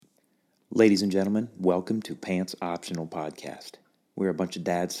Ladies and gentlemen, welcome to Pants Optional Podcast. We're a bunch of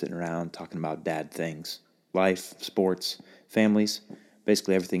dads sitting around talking about dad things. Life, sports, families,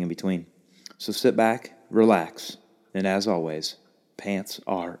 basically everything in between. So sit back, relax, and as always, pants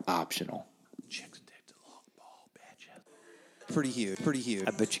are optional. Pretty huge.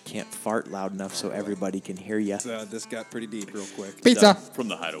 I bet you can't fart loud enough so everybody can hear you. This got pretty deep real quick. Pizza. From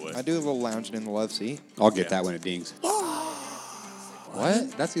the hideaway. I do a little lounging in the love seat. I'll get that when it dings.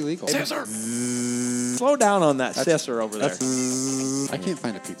 What? That's illegal. Slow down on that scissor over there. I can't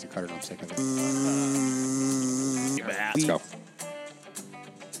find a pizza cutter and I'm sick of it. Let's go.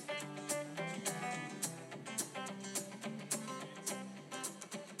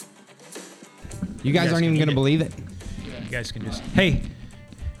 You guys aren't even going to believe it. You guys can just... Hey,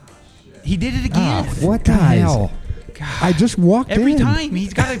 he did it again. What the hell? I just walked Every in. time.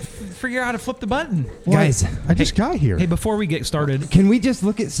 He's got to figure out how to flip the button. Guys, I just got here. Hey, before we get started... can we just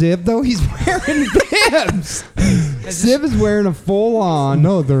look at Sib, though? He's wearing bibs. Sib is wearing a full-on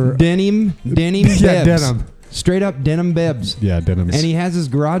No, they're... denim bibs. Yeah, denim. Straight up denim bibs. Yeah, denim. And he has his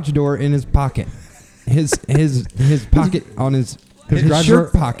garage door in his pocket. His pocket on his garage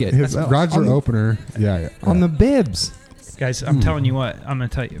shirt door- pocket. His garage door opener. Yeah. On the bibs. Guys, I'm telling you what. I'm going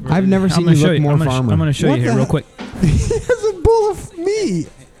to tell you. I've never seen gonna you show look more I'm gonna farmer. I'm going to show What you here the real heck? quick. He has a bowl of meat.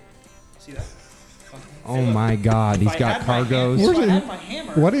 Oh, my God. He's got cargos.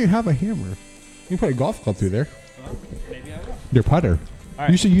 Why do you have a hammer? You can put a golf club through there. Maybe I will. Your putter.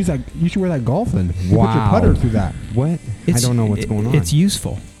 right. You should use that. You should wear that golfing. Put your Wow. putter through that. What? I don't know what's going on. It's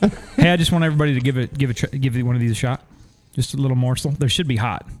useful. Hey, I just want everybody to give one of these a shot. Just a little morsel. They should be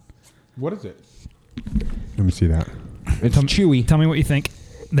hot. What is it? Let me see that. It's chewy. Tell me what you think.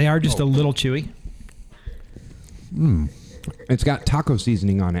 They are just a little chewy. It's got taco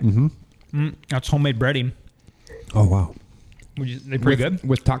seasoning on it. That's homemade breading. Oh wow. They pretty good.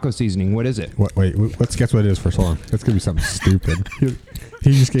 With taco seasoning. What is it? Wait. Let's guess what it is first. Hold on. It's gonna be something stupid.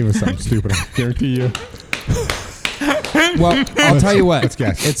 He just gave us something stupid. I guarantee you. Well, I'll tell you what. Let's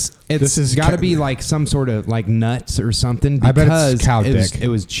guess. This has got to be like some sort of like nuts or something. I bet it's because cow it was- dick. It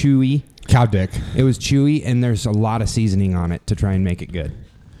was chewy. Cow dick. It was chewy, and there's a lot of seasoning on it to try and make it good.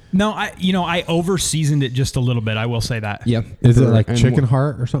 No, I over seasoned it just a little bit. I will say that. Yep. Is it like And chicken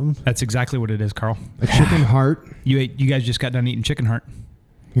heart or something? That's exactly what it is, Carl. A chicken heart? You guys just got done eating chicken heart.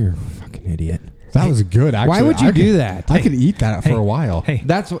 You're a fucking idiot. That was good. Actually, Why would you I do could- that? I could eat that for a while. Hey,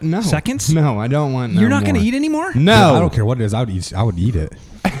 That's what. No. Seconds? No, I don't want. you're no not going to more. eat anymore? No. I don't care what it is. I would eat it.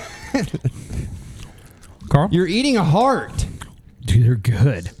 Carl? You're eating a heart. Dude, they're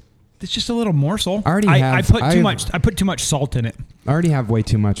good. It's just a little morsel. I already I have- put too I've- much. I put too much salt in it. I already have way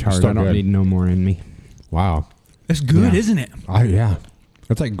too much heart. Still I don't good. need no more in me. Wow. It's good, Yeah. isn't it? Yeah.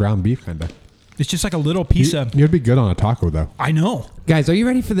 It's like ground beef kind of. It's just like a little piece of. You'd be good on a taco though. I know. Guys, are you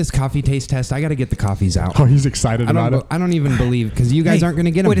ready for this coffee taste test? I got to get the coffees out. Oh, he's excited about it. I don't even believe because you guys Hey, aren't going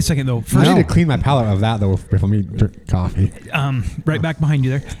to get them. Wait a second though. I First, need to clean my palate of that though if I'm eating coffee. right back behind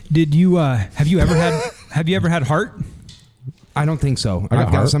you there. Did you have you ever had heart? I don't think so. I got I've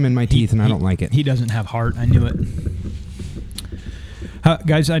got heart. some in my teeth and I don't like it. He doesn't have heart. I knew it.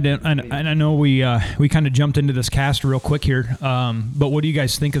 Guys, I know we kind of jumped into this cast real quick here, but what do you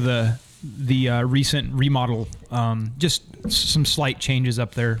guys think of the recent remodel? Just some slight changes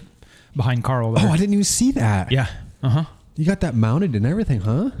up there behind Carl. There. Oh, I didn't even see that. Yeah. You got that mounted and everything,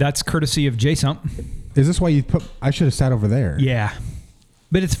 huh? That's courtesy of J Sump. Is this why you put? I should have sat over there. Yeah,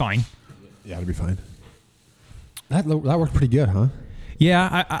 but it's fine. Yeah, it'll be fine. That worked pretty good, huh?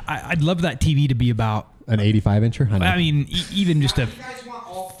 Yeah, I'd love that TV to be about. An 85-incher. I mean, even just a. You guys want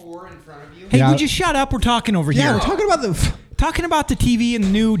all four in front of you? Hey, Yeah. would you shut up? We're talking over here. we're talking about the. Talking about the TV and the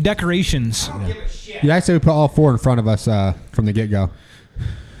new decorations. Yeah, I say we put all four in front of us from the get-go.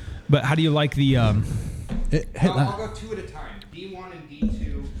 But how do you like the? I'll go two at a time. D1 and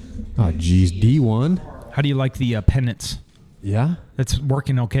D2. Oh, geez, D1. How do you like the pennants? Yeah. That's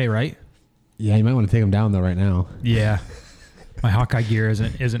working okay, right? Yeah, you might want to take them down though right now. Yeah. My Hawkeye gear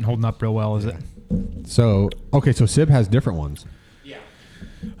isn't holding up real well, is it? So so Sib has different ones.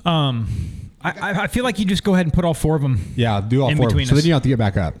 I feel like you just go ahead and put all four of them. Yeah, do all In four. Of them. between So us. then you don't have to get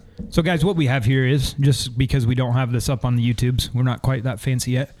back up. So, guys, what we have here is, just because we don't have this up on the YouTubes, we're not quite that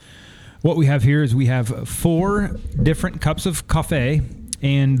fancy yet. What we have here is we have 4 different cups of coffee,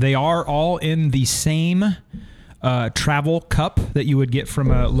 and they are all in the same travel cup that you would get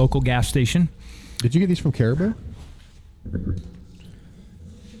from a local gas station. Did you get these from Caribou?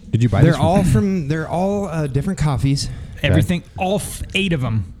 Did you buy these? They're all different coffees. Everything, all 8 of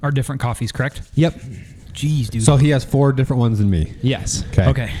them are different coffees, correct? Yep. Jeez, dude. So he has 4 different ones than me. Yes. Okay.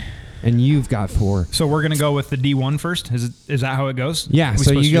 Okay. and you've got 4. So we're gonna go with the D1 first. Is that how it goes? Yeah. We So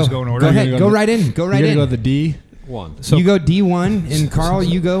supposed you to go. just go in order. Go ahead. You're Go gonna right in. Go right You're in. going to go the D1. So you go D1, and Carl,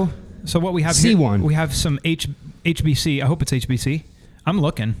 you go. So what we have C1. here, we have some HBC. I hope it's HBC. I'm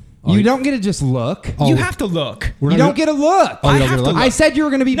looking. You don't get to just look. You have to look. You don't get to look. I you don't have get to to look. I said you were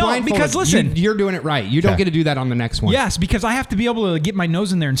going to be No, blindfolded. because listen. you're doing it right. You don't Okay. get to do that on the next one. Yes, because I have to be able to get my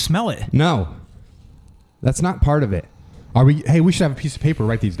nose in there and smell it. No, that's not part of it. Are we? Hey, we should have a piece of paper.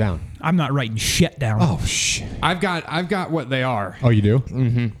 Write these down. I'm not writing shit down. Oh shit. I've got what they are. Oh, you do?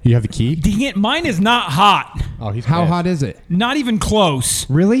 Mm-hmm. You have the key? Dang it, mine is not hot. Oh, he's How pissed. hot is it? Not even close.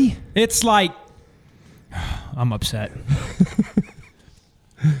 Really? It's like I'm upset.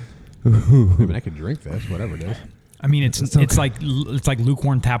 I mean, I could drink this, whatever it is. I mean, it's like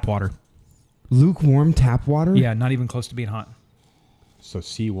lukewarm tap water. Lukewarm tap water? Yeah, not even close to being hot. So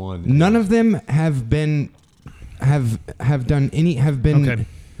C1. None of them have been have done any have been. Okay.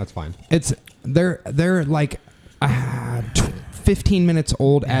 That's fine. It's they're like 15 minutes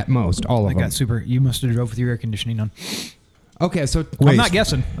old at most. All I of them. got super. You must have drove with your air conditioning on. Okay, so I'm not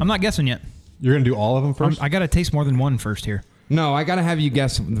guessing. I'm not guessing yet. You're going to do all of them first? I got to taste more than one first here. no, I gotta have you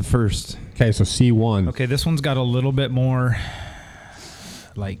guess the first. Okay, so C1. Okay, this one's got a little bit more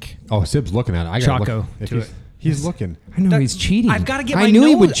like. Oh, Sib's looking at it. I gotta Choco look. If to he's, it. he's looking. I know he's cheating. I've got to get I my knew nose.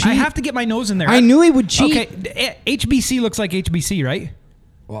 he would cheat. I have to get my nose in there. I knew he would cheat. Okay, HBC looks like HBC, right?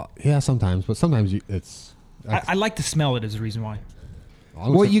 Well, yeah, sometimes, but sometimes it's. I like to smell it. Is the reason why.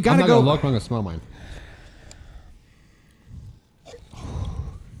 Well, you gotta I'm not go- Gonna look. I'm gonna smell mine.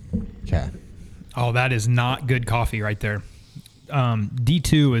 Okay. Oh, that is not good coffee right there.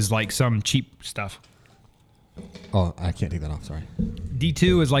 D2 is like some cheap stuff. Oh, I can't take that off. Sorry.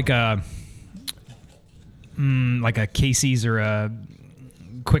 D2 is like a Casey's or a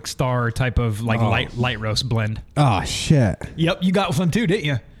Quick Star type of like light roast blend. Oh shit. Yep, you got one too, didn't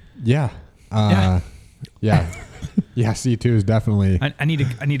you? Yeah. Yeah. Yeah. C2 is definitely. I need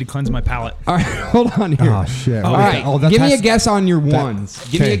to cleanse my palate. All right, hold on here. Oh shit. All right, give me a guess on your that- ones.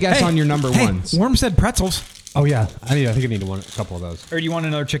 Give me a okay. guess on your number ones. Worm said pretzels. Oh yeah. I think I need a couple of those. Or do you want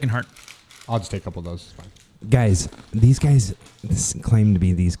another chicken heart? I'll just take a couple of those. It's fine. Guys, these guys claim to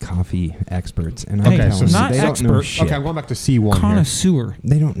be these coffee experts, and I'm Okay, telling so you, not they don't know expert. shit. Okay, I'm going back to C1 here. Connoisseur.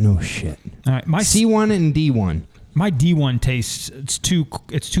 They don't know shit. All right, my C1 and D1. my D1 tastes it's too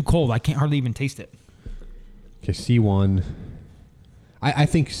cold. I can't hardly even taste it. Okay, C1. I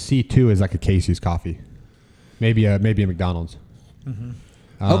think C2 is like a Casey's coffee. Maybe a McDonald's.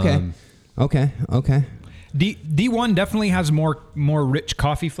 Okay. Okay. D1 definitely has more rich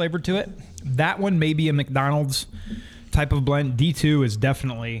coffee flavor to it. That one may be a McDonald's type of blend. D2 is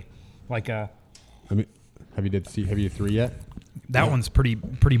definitely like a. I mean, have you 3 yet? That one's pretty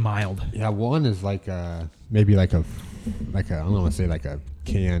mild. Yeah, one is like maybe like a I don't want to say like a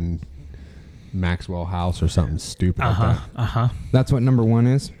canned Maxwell House or something stupid like that. That's what number 1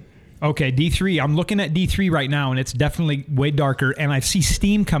 is. Okay, D3. I'm looking at D3 right now, and it's definitely way darker, and I see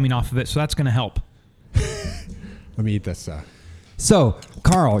steam coming off of it, so that's going to help. Let me eat this. So,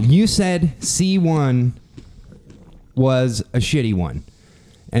 Carl, you said C1 was a shitty one.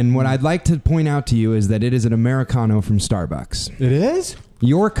 And what I'd like to point out to you is that it is an Americano from Starbucks. It is?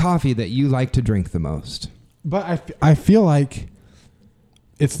 Your coffee that you like to drink the most. But I feel like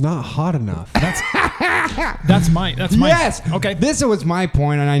it's not hot enough. That's mine. Yes! Okay. This was my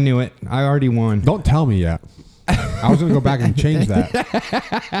point, and I knew it. I already won. Don't tell me yet. I was going to go back and change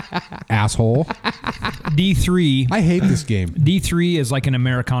that. Asshole. D3. I hate this game. D3 is like an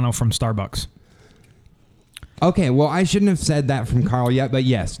Americano from Starbucks. Okay, well, I shouldn't have said that from Carl yet, but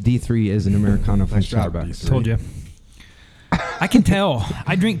yes, D3 is an Americano from Nice job, Starbucks. D3. Told you. I can tell.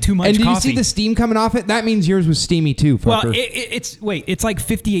 I drink too much And do you coffee. see the steam coming off it? That means yours was steamy too, Well, fucker. it's like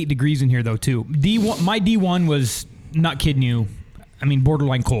 58 degrees in here though too. D1, my D1 was, not kidding you, I mean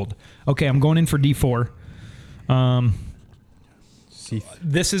borderline cold. Okay, I'm going in for D4.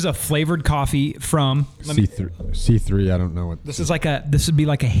 This is a flavored coffee from C3. I don't know what this would be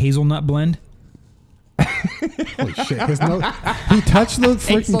like a hazelnut blend. Holy shit! He touched the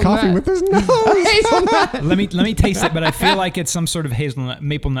freaking coffee with his nose. let me taste it, but I feel like it's some sort of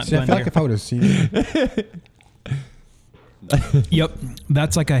maple nut See, I blend. feel like if I would have seen it. Yep,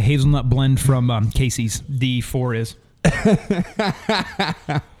 that's like a hazelnut blend from Casey's. D4 is.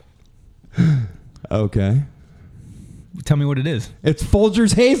 Okay. Tell me what it is. It's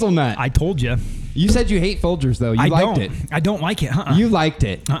Folgers hazelnut. I told you. You said you hate Folgers though. You I liked don't. it. I don't like it. You liked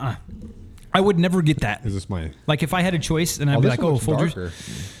it. I would never get that. Is this my? Like if I had a choice, and I'd be this like, one "Oh, looks Folgers." darker.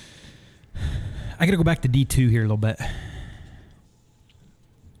 I got to go back to D2 here a little bit.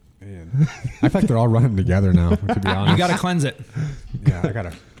 Man. I feel like they're all running together now. To be honest, You got to cleanse it. Yeah, I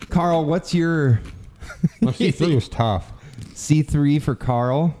gotta. Carl, what's your My C3 was tough. C3 for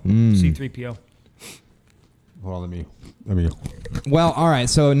Carl? C3PO. Hold on, let me. Well, all right.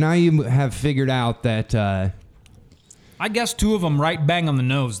 So now you have figured out that, I guess 2 of them right bang on the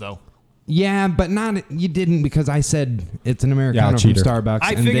nose, though. yeah, but not you didn't because I said it's an Americano from cheater. Starbucks.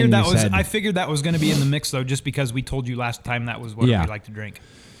 I and figured then that you was. said, I figured that was going to be in the mix, though, just because we told you last time that was what Yeah. we like to drink.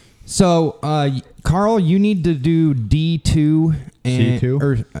 So, Carl, you need to do D2 and C2?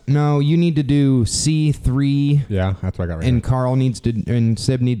 or no, you need to do C3, Yeah, that's what I got right and here. Carl needs to and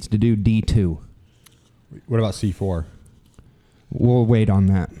Sib needs to do D2. What about C4? We'll wait on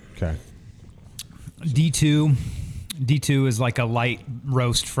that. Okay. D2 is like a light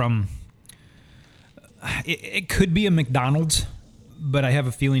roast from. It could be a McDonald's, but I have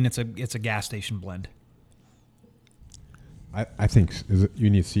a feeling it's a gas station blend. I think you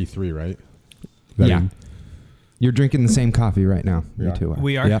need C3, right? Is that Yeah. in? You're drinking the same coffee right now. We You are. two are.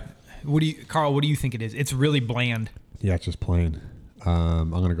 We are. Yep. Carl? What do you think it is? It's really bland, Yeah, it's just plain. I'm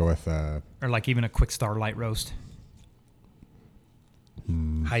gonna go with. or like even a Quick Star light roast.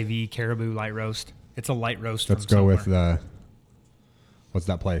 Hy-Vee Caribou light roast. It's a light roast. Let's from go with somewhere. what's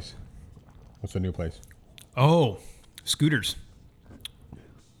that place? What's the new place? Scooters.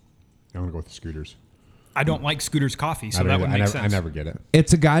 I'm gonna go with the Scooters. I don't like Scooters coffee, so I that don't would either. make I sense. never get it.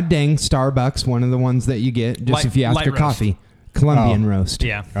 It's a goddamn Starbucks, one of the ones that you get just Light- if you ask light for roast. coffee. Colombian Oh. roast.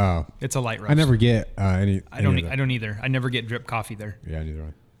 Yeah, Oh, it's a light roast. I never get any. I don't. any of that. I don't either. I never get drip coffee there. Yeah, neither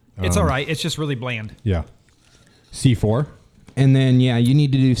do I. It's all right. It's just really bland. Yeah. C4. And then yeah, you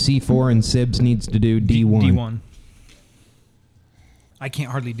need to do C4 and Sibs needs to do D1. D1. I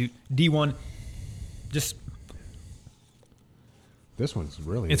can't hardly do D1. Just This one's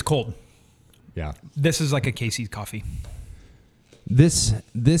really. it's cold. Yeah. This is like a Casey's coffee. This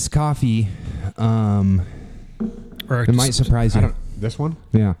coffee Or it might surprise I you. don't. This one.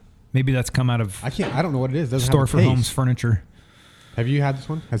 Yeah. maybe that's come out of I can't. I don't know what it is. It doesn't Store have a for taste. Homes Furniture. Have you had this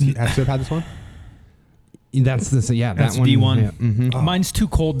one? Has Sib had this one? That's this yeah, That's that one. D1. Yeah, mhm. Mine's too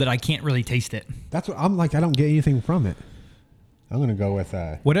cold that I can't really taste it. That's what I'm like. I don't get anything from it. I'm gonna go with.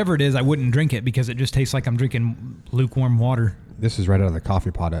 Whatever it is, I wouldn't drink it because it just tastes like I'm drinking lukewarm water. This is right out of the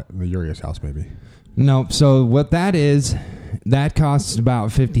coffee pot at the Urias house, maybe. Nope. So what that is, that costs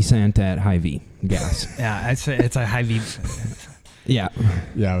about 50 cents at Hy-Vee gas. Yeah, it's a Hy-Vee. Yeah.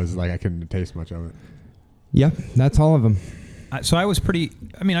 Yeah, it was like I couldn't taste much of it. Yep. That's all of them. So I was pretty.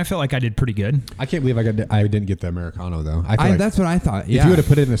 I mean, I felt like I did pretty good. I can't believe I didn't get the Americano though. I feel like That's what I thought. if Yeah. you would have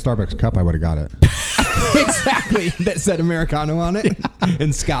put it in a Starbucks cup, I would have got it. exactly. That said Americano on it.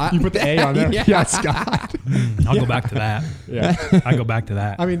 And Scott. You put the A on there. Yeah. Scott. I'll go back to that. Yeah. I go back to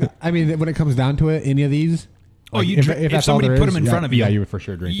that. I mean, when it comes down to it, any of these. Oh, like, you if if that's all somebody there put is, them in yeah, front of you, yeah, you would for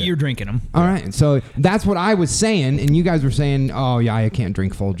sure drink it. You're drinking them. All right. So that's what I was saying. And you guys were saying, oh, yeah, I can't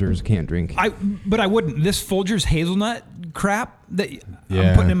drink Folgers. Can't drink. But I wouldn't. This Folgers hazelnut crap that I'm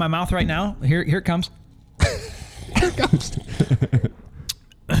Yeah. putting in my mouth right now. Here it comes.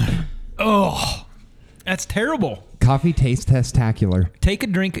 Oh, that's terrible. Coffee tastes testacular. Take a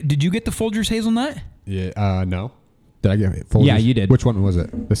drink. Did you get the Folgers hazelnut? Yeah. No. Did I get it? Folgers? Yeah, you did. Which one was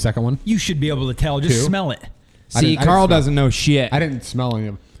it? The second one? You should be able to tell. Just Two? smell it. See, I didn't Carl smell- doesn't know shit. I didn't smell any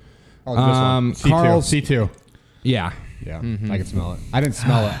of them. Oh, this one. Carl's- C2. Yeah. Yeah, I can smell it. I didn't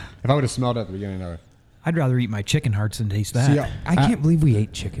smell it. If I would have smelled it at the beginning of it. I'd rather eat my chicken hearts than taste that. See, I can't believe we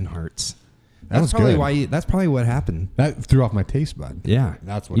ate chicken hearts. That was probably good. why. That's probably what happened. That threw off my taste bud. Yeah,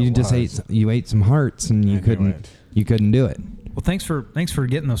 That's what you it just was. ate some hearts and you knew couldn't. it. You couldn't do it. Well, thanks for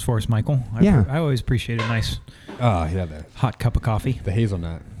getting those for us, Michael. Yeah. I always appreciate a nice Oh, yeah, the hot cup of coffee.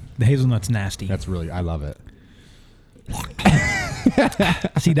 hazelnut. The hazelnut's nasty. That's really, I love it.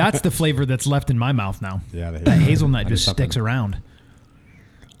 See, that's the flavor that's left in my mouth now. Yeah, the That hazelnut I just did sticks something. around.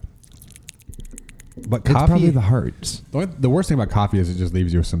 But It's coffee, probably the hearts. the worst thing about coffee is it just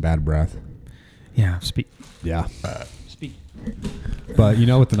leaves you with some bad breath. Yeah. Yeah. Speak. But you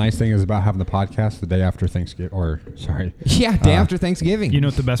know what the nice thing is about having the podcast the day after Thanksgiving, or sorry, Yeah, day after Thanksgiving. You know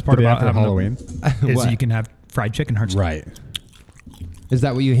what the best the part day about after having Halloween. is What? you can have fried chicken hearts. Right. Is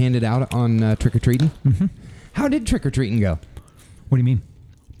that what you handed out on trick or treating? Mm-hmm. How did trick or treating go? What do you mean?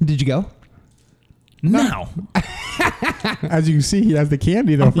 Did you go? No. As you can see, he has the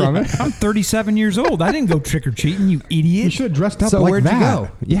candy though from it. I'm 37 years old. I didn't go trick or treating, you You idiot. should have dressed up So like where'd that. you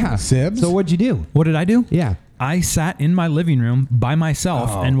go? Yeah, Sibs? So what'd you do? What did I do? Yeah. I sat in my living room by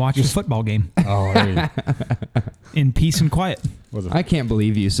myself Oh, and watched a football game Oh, there you in peace and quiet. was it? I can't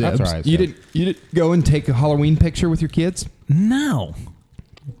believe you, Sibs. That's all right, You Sibs. didn't go and take a Halloween picture with your kids? No.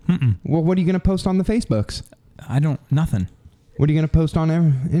 Well, what are you going to post on the Facebooks? I don't. Nothing. What are you going to post on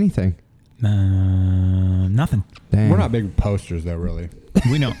anything? Nothing. Dang. We're not big posters though, really.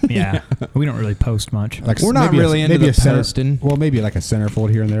 We don't. Yeah, we don't really post much. Like We're not maybe really into maybe the a center, posting. Well, maybe like a centerfold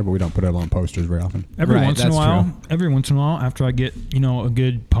here and there, but we don't put it on posters very often. Every Right, once in a that's while, true. after I get a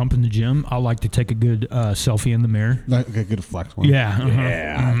good pump in the gym, I like to take a good selfie in the mirror. Like a good flex one. Yeah,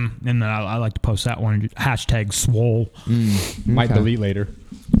 and then I like to post that one. Hashtag swole. Might Okay. delete later.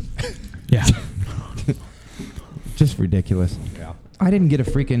 Yeah, Just ridiculous. Yeah. I didn't get a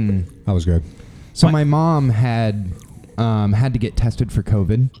freaking. That was good. So What? my mom had to get tested for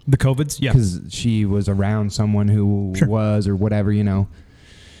COVID the COVIDs. Yeah, because she was around someone who Sure. was or whatever,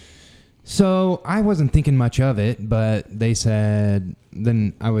 So I wasn't thinking much of it, but they said.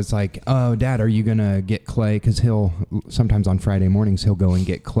 Then I was like, "Oh, Dad, are you gonna get Clay? Because he'll sometimes on Friday mornings he'll go and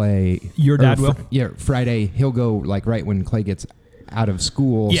get Clay. Your Or dad will? Yeah, Friday he'll go like right when Clay gets out of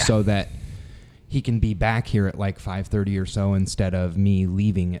school, Yeah. so that he can be back here at like 5:30 or so instead of me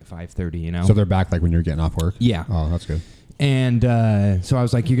leaving at 5:30. So they're back like when you're getting off work? Yeah. Oh, that's good. And so I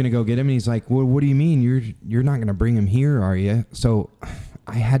was like, "You're gonna go get him?" And he's like, "Well, what do you mean? You're not gonna bring him here, are you?" So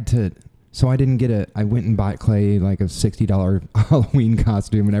I had to. So I didn't get I went and bought Clay like a $60 Halloween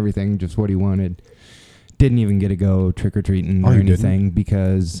costume and everything, just what he wanted. Didn't even get to go trick or treating or you anything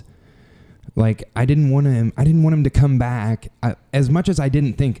because, like, I didn't want him to come back. As much as I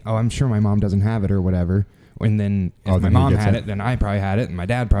didn't think, oh, I'm sure my mom doesn't have it or whatever. And then if my then he mom gets had it. it, then I probably had it, and my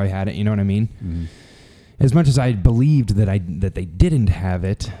dad probably had it. You know what I mean? Mm-hmm. As much as I believed that they didn't have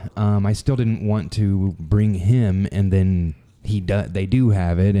it, I still didn't want to bring him, and then they do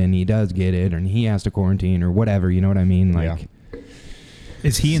have it, and he does get it, and he has to quarantine or whatever. You know what I mean? Like,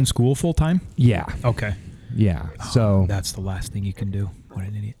 is he in school full time? yeah, Okay, yeah. So that's the last thing you can do. What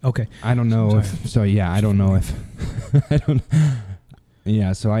an idiot. Okay, I don't know if. So yeah, I don't know if. I don't.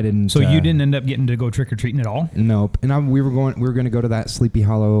 Yeah, so I didn't. so you didn't end up getting to go trick or treating at all? Nope. And we were going to go to that Sleepy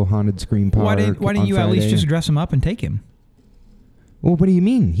Hollow haunted scream park. Why didn't on you at least Friday. just dress him up and take him? Well, what do you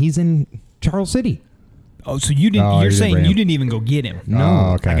mean? He's in Charles City. Oh, so you didn't? Oh, you're you didn't saying bring you him. didn't even go get him? No.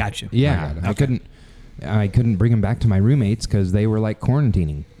 Oh, okay. I got you. Yeah, I got it. I couldn't bring him back to my roommates because they were like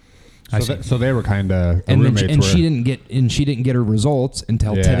quarantining. So they were kind of And then roommates she didn't get her results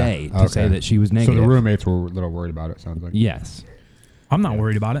until Yeah, today to say okay. that she was So negative. the roommates were a little worried about it. Sounds like. Yes, I'm not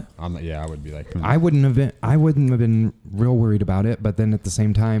worried about it. I'm not, yeah, I would be like. I wouldn't have been real worried about it, but then at the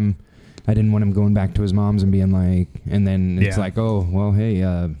same time, I didn't want him going back to his mom's and being like, and then it's Yeah. like, oh well, hey,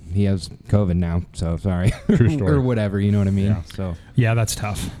 he has COVID now, so sorry, True story. or whatever. You know what I mean? Yeah. So Yeah, that's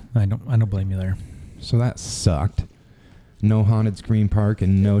tough. I don't blame you there. so that sucked. No haunted scream park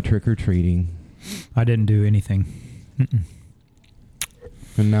and no trick or treating. I didn't do anything.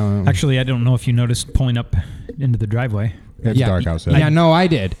 And now Actually, I don't know if you noticed pulling up into the driveway. It's dark outside. Yeah, no, I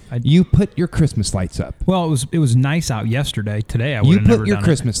did. I- You put your Christmas lights up. Well, it was nice out yesterday. Today, I would You have never put your done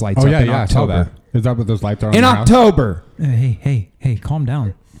Christmas lights Oh up yeah, in yeah. I saw October. that. Is that what those lights are? On In your house? October. it. Hey, calm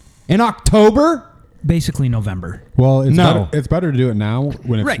down. In October? Basically November. Well, it's No. better, it's better to do it now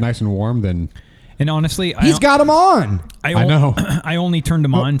when it's Right. nice and warm than. And honestly, He's got them on. I know. I only turned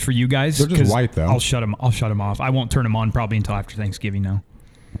them on for you guys. They're just 'cause white, though. I'll shut them off. I won't turn them on probably until after Thanksgiving now.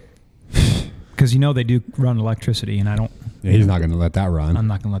 Because they do run electricity, and I don't. Yeah, he's not going to let that run. I'm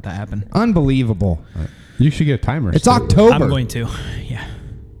not gonna let that happen. Unbelievable. You should get a timer. It's set. October. I'm going to. Yeah.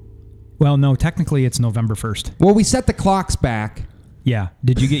 Well, no, technically it's November 1st. Well, we set the clocks back. Yeah.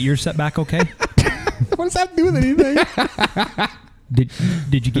 Did you get yours set back okay? What does that have to do with anything?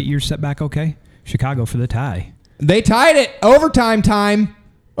 Did you get yours set back okay? Chicago for the tie. They tied it. Overtime time.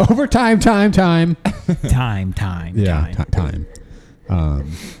 Overtime, time. Time. Yeah, time.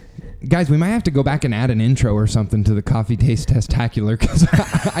 Guys, we might have to go back and add an intro or something to the Coffee Taste Testacular because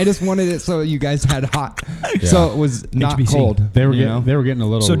I just wanted it so you guys had hot, so it was not HBC. cold. They were you getting, know? they were getting a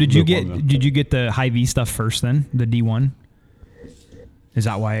little. So did you lukewarm, though. get the high V stuff first then? The D1? Is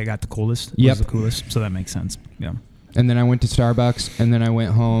that why it got the coolest? Yep. Was the coolest. So that makes sense. Yeah. And then I went to Starbucks, and then I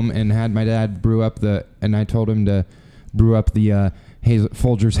went home and had my dad brew up and I told him to brew up the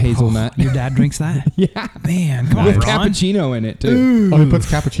Folgers hazelnut. Your dad drinks that? Yeah, Man, come on, with Ron. cappuccino in it too. Oh, he puts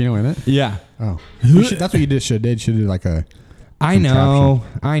cappuccino in it. Yeah, Oh, that's what you should do like a. I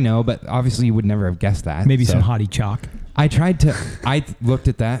know, but obviously you would never have guessed that. Maybe so. some hottie chalk. I looked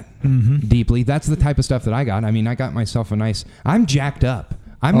at that deeply. That's the type of stuff that I got. I mean, I got myself I'm jacked up.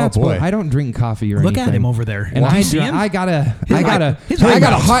 I'm Oh, not boy. I don't drink coffee or Look anything. at him over there. And Well, you see him? I got a his I got a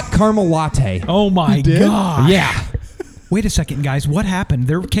eyebrows. hot caramel latte. Oh my God. Yeah. Wait a second, guys. What happened?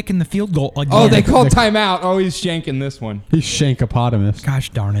 They're kicking the field goal again. Oh, they called timeout. Oh, he's shanking this one. He's Shankopotamus. Gosh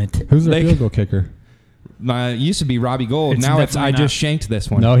darn it. Who's the field goal kicker? Used to be Robbie Gold. It's Now it's I definitely just shanked this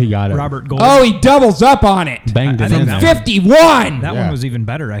one. No, he got it. Robert Gold. Oh, he doubles up on it. Banged I it think in that there. 51. That Yeah. one was even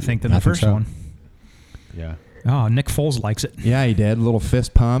better, I think, than I the think first so. one. Yeah. Oh, Nick Foles likes it. Yeah, he did. Little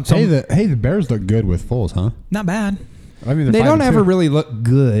fist pump. Hey, the Bears look good with Foles, huh? Not bad. I mean, They don't ever really look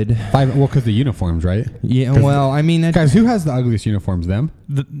good. Well, because the uniforms, right? Yeah, well, I mean, Guys, who has the ugliest uniforms? Them?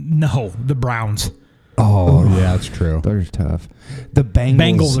 The Browns. Oh, yeah, that's true. they're tough. The Bengals.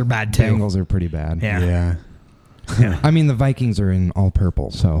 Bengals are bad, too. Bengals are pretty bad. Yeah. Yeah. I mean, the Vikings are in all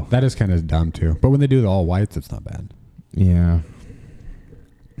purple, so That is kind of dumb, too. But when they do the all whites, it's not bad. yeah.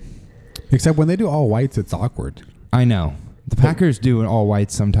 Except when they do all whites, it's awkward. I know. The Packers do all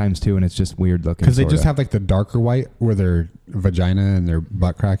white sometimes too, and it's just weird looking. Because they just sorta. have like the darker white where their vagina and their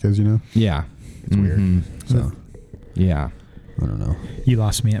butt crack is, you know? Yeah. It's weird. So, Yeah. I don't know. You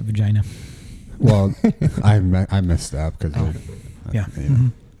lost me at vagina. Well, I messed up because Yeah.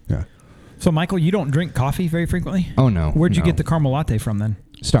 yeah. So, Michael, you don't drink coffee very frequently? Oh no. Where'd you no. get the caramel latte from then?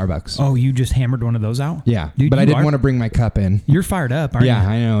 Starbucks? Oh, you just hammered one of those out? Yeah. Dude, but I you didn't are- want to bring my cup in. You're fired up, aren't Yeah, you?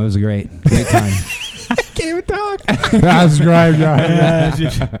 I know. It was a great time. Can't even talk. That's right,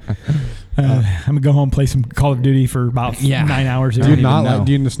 guys. I'm going to go home and play some Call of Duty for about 9 hours. Do I you don't even not know. like?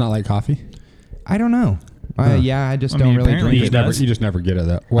 Do you just not like coffee? I don't know. Yeah, I just I don't mean, really apparently drink he it. does. You just never get it.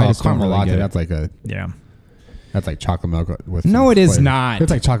 That well, just don't caramel really latte. get it. That's like chocolate milk with. No, some it is flavor. not.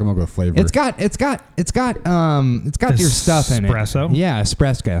 It's like chocolate milk with flavor. It's got your stuff in it. Espresso? Yeah,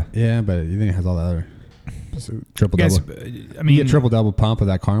 espresso. yeah, but then it has all the other triple You guys, double. I mean, You get triple double pump of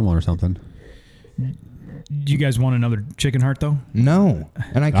that caramel or something. do you guys want another chicken heart, though? No,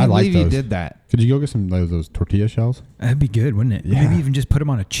 and I can't like believe you those. did that. Could you go get some of those tortilla shells? That'd be good, wouldn't it? Yeah. Maybe even just put them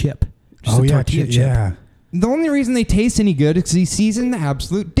on a chip. Just a tortilla chip. yeah. The only reason they taste any good is 'cause he seasoned the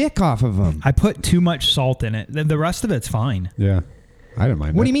absolute dick off of them. I put too much salt in it. The rest of it's fine. Yeah, I didn't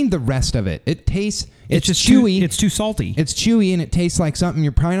mind. What that. do you mean the rest of it? It tastes. It's just chewy. It's too salty. It's chewy and it tastes like something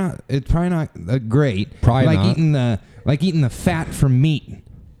you're probably not. It's probably not great. Probably like not. eating the fat from meat.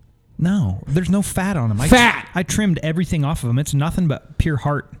 No, there's no fat on them. Fat! I trimmed everything off of them. It's nothing but pure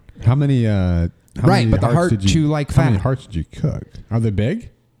heart. How many? Right, but the hearts heart did you, chew like How many fat. hearts did you cook? Are they big?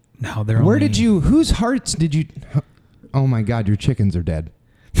 No, they're Where only- did you? Whose hearts did you? Oh my God, your chickens are dead.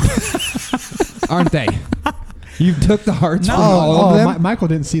 Aren't they? You took the hearts No. from all of them. Michael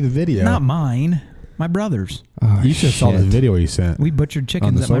didn't see the video. Not mine. My brother's. Oh, You should have saw the shit. video he sent. We butchered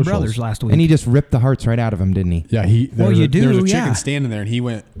chickens the at my socials. brother's last week. And he just ripped the hearts right out of him, didn't he? Yeah, there Well, was you a, there was do, a chicken yeah. standing there, and he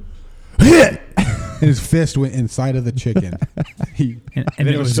went, and his fist went inside of the chicken. and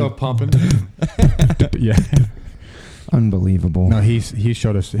it was still pumping. yeah. Unbelievable. No, he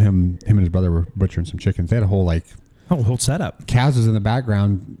showed us him and his brother were butchering some chickens. They had a whole like whole setup. Kaz was in the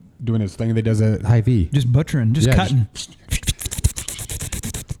background doing his thing that he does at Hy-Vee. Just butchering, just Yeah, cutting.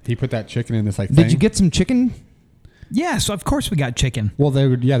 He put that chicken in this like Did thing. you get some chicken? Yeah, so of course we got chicken. Well, they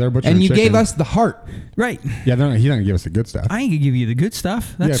were butchering. And you chicken. gave us the heart. Right. Yeah, he didn't give us the good stuff. I ain't gonna give you the good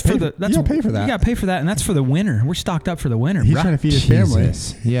stuff. That's Yeah, for pay- the. That's you gotta pay for that. You gotta pay for that, and that's for the winter. We're stocked up for the winter. He's bruh. trying to feed his family.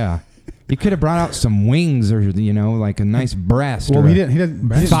 Jesus. Yeah. You could have brought out some wings or, like a nice breast Well, or he a didn't.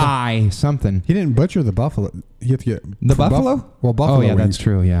 thigh, something. He didn't butcher the buffalo. He had to get The for buffalo? well, buffalo. Oh, yeah, wings. that's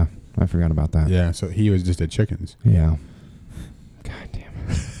true. Yeah. I forgot about that. Yeah, so he was just at chickens. Yeah. God damn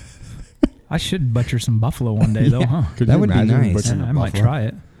it. I should butcher some buffalo one day, though, Yeah. huh? Could That you would be imagine nice. butchering Yeah, a I might buffalo? try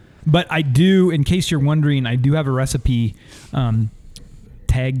it. But I do, in case you're wondering, I do have a recipe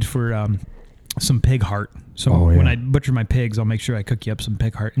tagged for some pig heart. So Oh, yeah. when I butcher my pigs, I'll make sure I cook you up some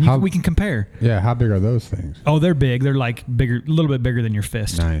pig heart. And How- we can compare. Yeah, how big are those things? Oh, they're big. They're like bigger, a little bit bigger than your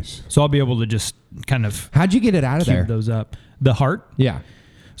fist. Nice. So I'll be able to just kind of How'd you get it out of cube there? those up. The heart. Yeah.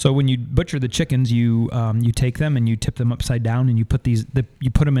 So when you butcher the chickens, you take them and you tip them upside down, and you put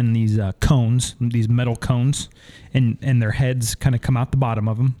them in these cones, these metal cones, and their heads kind of come out the bottom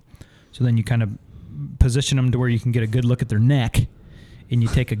of them. So then you kind of position them to where you can get a good look at their neck, and you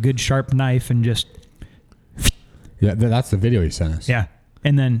take a good sharp knife and just Yeah, that's the video he sent us.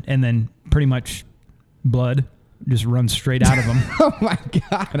 and then pretty much blood just runs straight out of them. Oh, my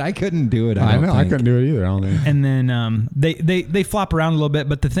God. I couldn't do it. I don't know. I think. couldn't do it either. I don't think. And then they flop around a little bit,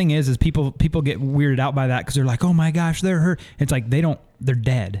 but the thing is people get weirded out by that because they're like, oh my gosh, they're hurt. It's like they're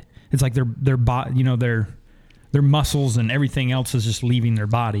dead. It's like their muscles and everything else is just leaving their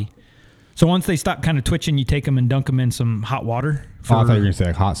body. So once they stop kind of twitching, you take them and dunk them in some hot water. I thought you were gonna say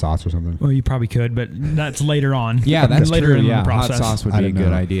like hot sauce or something. Well, you probably could, but that's later on. Yeah, that's later true. in Yeah, the process. hot sauce would I be a didn't good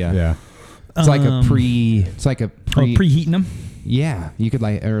know. idea. Yeah. It's like a pre. It's like a pre. Preheating them, Yeah, you could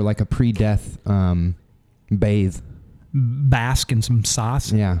like a pre-death bathe. bask in some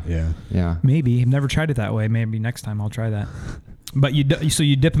sauce. Yeah. Yeah. Yeah. Maybe I've never tried it that way. Maybe next time I'll try that. But you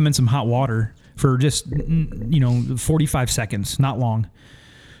dip them in some hot water for just 45 seconds, not long,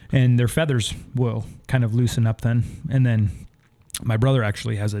 and their feathers will kind of loosen up then. And then my brother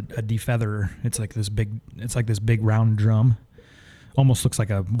actually has a defeatherer. It's like this big round drum, almost looks like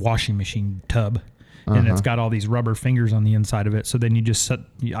a washing machine tub. And it's got all these rubber fingers on the inside of it. So then you just set,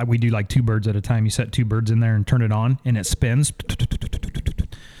 we do like 2 birds at a time. You set 2 birds in there and turn it on, and it spins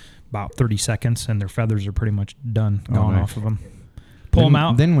about 30 seconds, and their feathers are pretty much done, gone off of them. Pull them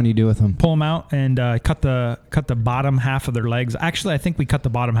out. Then what do you do with them? Pull them out and cut the bottom half of their legs. Actually, I think we cut the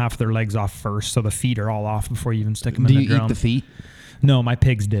bottom half of their legs off first, so the feet are all off before you even stick them in the drum. Do you eat the feet? No, my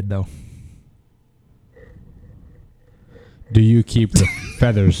pigs did, though. Do you keep the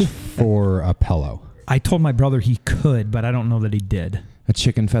feathers for a pillow? I told my brother he could, but I don't know that he did. A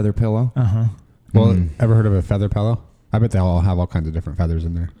chicken feather pillow? Uh-huh. Well, ever heard of a feather pillow? I bet they all have all kinds of different feathers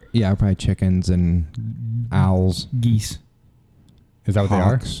in there. Yeah, probably chickens and owls. Geese. Is that what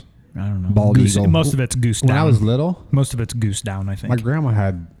Hawks. I don't know. Bald eagle. Most of it's goose down. When I was little, Most of it's goose down, I think. my grandma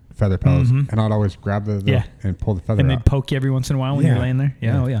had feather pillows, and I'd always grab the and pull the feather and out. they'd poke you every once in a while when you're laying there?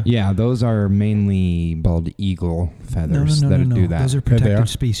 Yeah, oh yeah. Yeah, those are mainly bald eagle feathers that do that. Those are they are? protected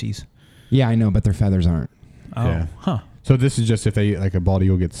species. Yeah, I know, but their feathers aren't. Oh, Yeah. huh. So this is just if they like a bald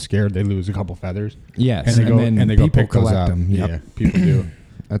eagle gets scared, they lose a couple feathers. Yes, and they go people pick those collect up. them. Yep. Yeah, people do.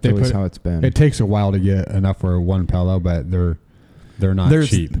 That's They always put- how it's been. It takes a while to get enough for one pillow, but they're not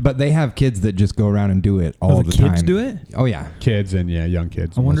cheap. But they have kids that just go around and do it all the the time. kids do it? Oh yeah, Kids and young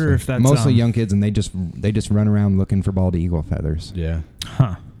kids. I wonder mostly. if that's mostly young kids, and they just run around looking for bald eagle feathers. Yeah,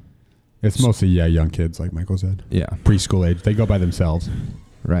 Huh. it's mostly young kids, like Michael said, Yeah, preschool age. They go by themselves.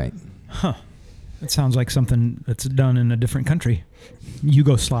 right. Huh. It sounds like something that's done in a different country.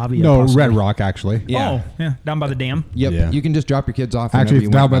 Yugoslavia. No, possibly. Red Rock actually. Yeah. Oh, yeah. Down by the dam. Yep, Yeah. you can just drop your kids off. Actually, it's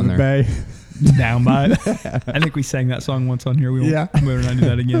whenever down you by want the there. bay. Down by I think we sang that song once on here. We won't not do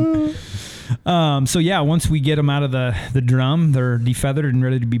that again. So yeah, once we get them out of the drum, they're defeathered and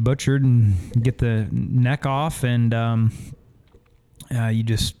ready to be butchered, and get the neck off, and you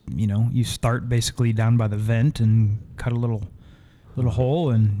just you start basically down by the vent and cut a little hole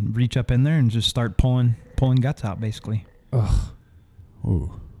and reach up in there and just start pulling guts out basically. Ugh.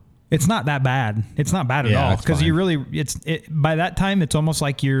 Ooh. It's not that bad. It's not bad at Yeah, all, that's because fine. you really by that time it's almost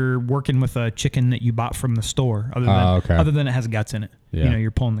like you're working with a chicken that you bought from the store. Other than it has guts in it. Yeah.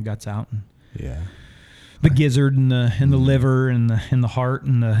 You're pulling the guts out. And Yeah. the gizzard and the liver and the heart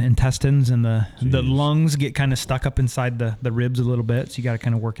and the intestines and the lungs get kind of stuck up inside the ribs a little bit, so you got to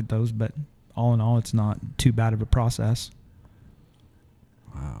kind of work at those. But all in all, it's not too bad of a process.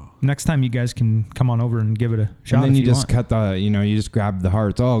 Wow. Next time you guys can come on over and give it a shot. And then if you just want. cut you just grab the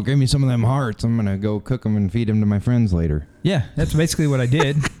hearts. Oh, give me some of them hearts. I'm gonna go cook them and feed them to my friends later. Yeah, that's basically what I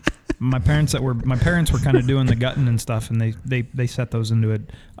did. My parents were kind of doing the gutting and stuff, and they set those into it.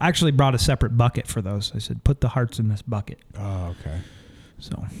 I actually brought a separate bucket for those. I said, put the hearts in this bucket. Oh, okay.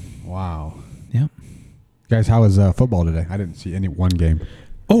 So, Wow. yeah. Guys, how was football today? I didn't see one game.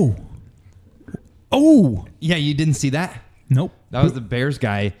 Oh, Yeah, you didn't see that? nope. That was the Bears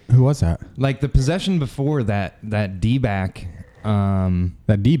guy. Who was that? Like the possession before that D-back.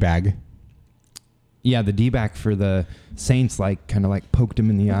 That D-bag. Yeah, the D-back for the Saints kind of poked him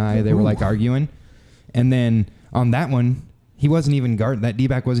in the eye. They were arguing. And then on that one, he wasn't even guarding. That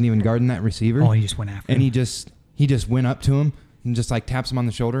D-back wasn't even guarding that receiver. Oh, he just went after And him. he just went up to him and just taps him on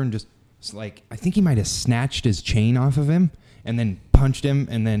the shoulder and just I think he might have snatched his chain off of him and then punched him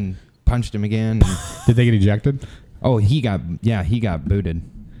and then punched him again. Did they get ejected? Oh, he got booted.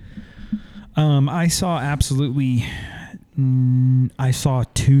 I saw I saw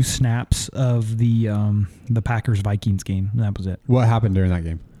 2 snaps of the Packers-Vikings game. And that was it. What happened during that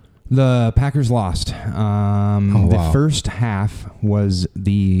game? The Packers lost. The wow. first half was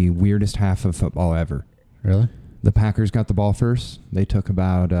the weirdest half of football ever. Really? The Packers got the ball first. They took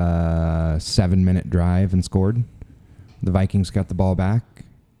about a 7-minute drive and scored. The Vikings got the ball back.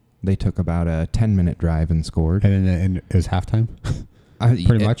 They took about a 10-minute drive and scored. And then it was halftime?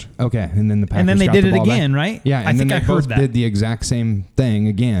 Pretty much? Okay, and then the Packers And then they got did the it ball again, back. right? Yeah, I and think then I they heard both that. did the exact same thing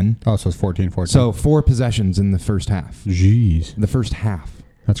again. Oh, so it's 14-14. So 4 possessions in the first half. Jeez. The first half.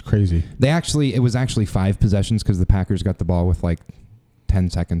 That's crazy. It was actually 5 possessions because the Packers got the ball with 10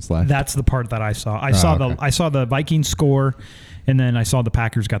 seconds left. That's the part that I saw. I saw the Vikings score, and then I saw the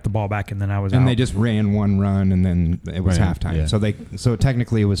Packers got the ball back, and then I was and out. they just ran one run, and then it was Right, halftime. yeah. So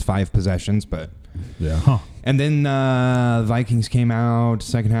technically it was 5 possessions, but Yeah. Huh. and then the Vikings came out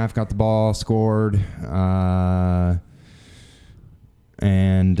second half, got the ball, scored,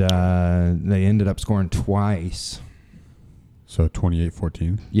 and they ended up scoring twice. So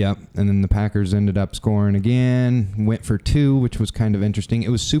 28-14. Yep. And then the Packers ended up scoring again, went for 2, which was kind of interesting. It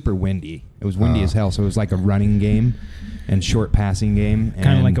was super windy. It was windy as hell, so it was like a running game and short passing game.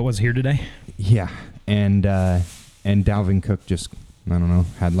 Kind of like it was here today. Yeah. And Dalvin Cook just, I don't know,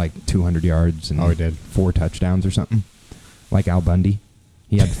 had like 200 yards and he did. 4 touchdowns or something. Like Al Bundy.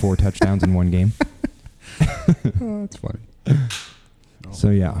 He had 4 touchdowns in one game. Oh, that's funny. So,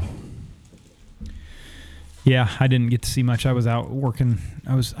 yeah. Yeah, I didn't get to see much. I was out working.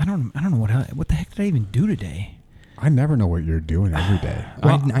 I don't know what the heck did I even do today? I never know what you're doing every day.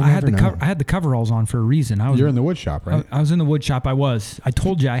 Well, I had never know. I had the coveralls on for a reason. You're in the wood shop, right? I was in the wood shop. I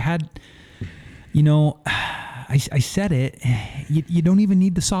told you I had, I said it. You don't even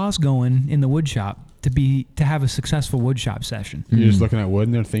need the saws going in the wood shop to have a successful wood shop session. You're just looking at wood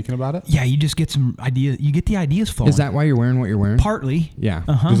and they're thinking about it? Yeah, you just get some ideas. You get the ideas flowing. Is that why you're wearing what you're wearing? Partly. Yeah.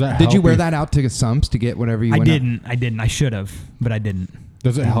 Uh-huh. Does that Did you help wear that out to Sumps to get whatever you I went out? didn't. I should have, but I didn't.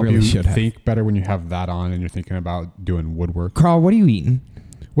 Does it help really you should have. think better when you have that on and you're thinking about doing woodwork? Carl, what are you eating?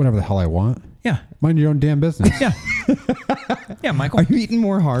 Whatever the hell I want. Yeah. Mind your own damn business. Yeah. Yeah, Michael. Are you eating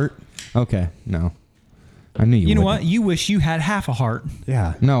more heart? Okay. No. I knew you You know wouldn't. what? You wish you had half a heart.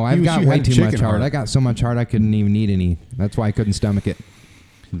 Yeah. No, I've You got wish you way had too much chicken heart. I got so much heart I couldn't even eat any. That's why I couldn't stomach it.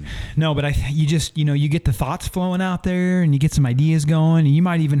 No, but you just, you get the thoughts flowing out there and you get some ideas going and you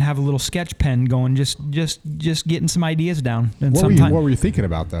might even have a little sketch pen going, just getting some ideas down. And What were you thinking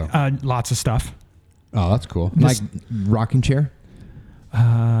about, though? Lots of stuff. Oh, that's cool. Like rocking chair?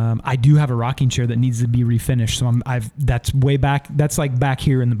 I do have a rocking chair that needs to be refinished. So that's way back. That's like back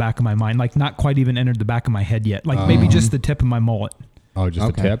here in the back of my mind, like not quite even entered the back of my head yet. Like maybe just the tip of my mullet. Oh, just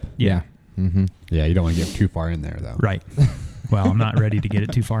a tip? Yeah. Mm-hmm. Yeah, you don't want to get too far in there, though. Right. Well, I'm not ready to get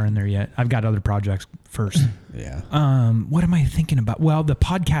it too far in there yet. I've got other projects first. Yeah. What am I thinking about? Well, the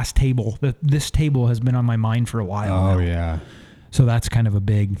podcast table. This table has been on my mind for a while. Oh, now. yeah. So that's kind of a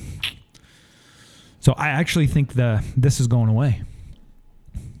big. So I actually think this is going away.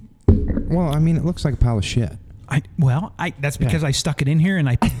 Well, I mean, it looks like a pile of shit. That's because I stuck it in here and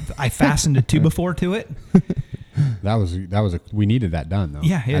I fastened a 2x4 to it. That was we needed that done, though.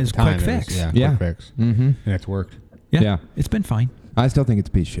 Yeah, it At was the time, quick fix. Yeah. Quick fix. Mm-hmm. And it's worked. Yeah. It's been fine. I still think it's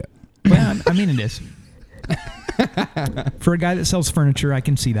a piece of shit. Well, I mean, it is. For a guy that sells furniture, I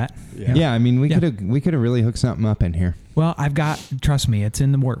can see that. Yeah, I mean, we could have really hooked something up in here. Well, trust me, it's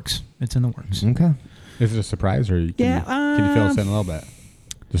in the works. It's in the works. Okay. Is it a surprise, or can you fill us in a little bit?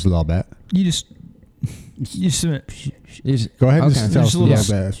 Just a little bit. You just Go ahead and Okay. just tell us Just a a little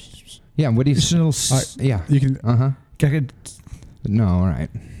little bit. Yeah, what do you... just a little. yeah. You can. Uh-huh. No, all right.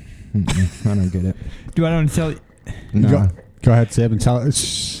 I don't get it. Do I want to tell you? No. Go ahead, Sib, and tell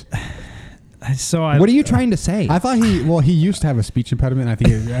us. So I. What are you trying to say? I thought he used to have a speech impediment. I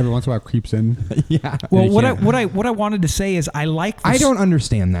think every once in a while it creeps in. Yeah. Well, you what can't. I wanted to say is I like. I don't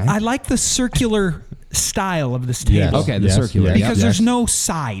understand that. I like the circular style of this table. Yes. Okay, the circular. Because Yes. there's no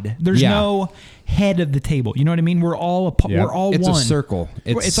side. There's Yeah. no head of the table. You know what I mean? We're all Yep. we're all It's one. a circle.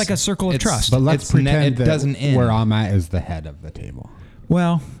 It's like a circle of it's- trust. But let's It's ne- pretend it that doesn't end. where I'm at is the head of the table.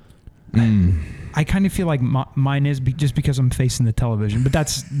 Well, I kind of feel like mine is just because I'm facing the television, but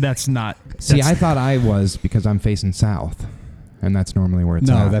that's not. See, that's- I thought I was because I'm facing south, and that's normally where it's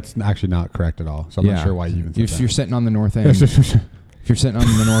No, at. that's actually not correct at all. So I'm not sure why you even You're, said you're that. sitting on the north end. If you're sitting on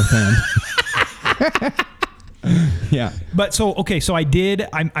the north end. Yeah. But so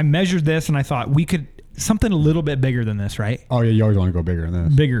I measured this and I thought we could something a little bit bigger than this, right? Oh yeah, you always want to go bigger than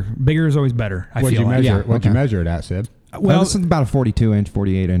this. Bigger is always better. What'd you like. measure? Yeah, What'd you okay. measure it at, Sid? Well, this is about a 42-inch,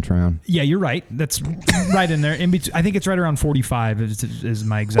 48-inch round. Yeah, you're right. That's right in there. I think it's right around 45 is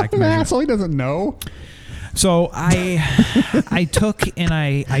my exact measure. Asshole, he doesn't know. So I took and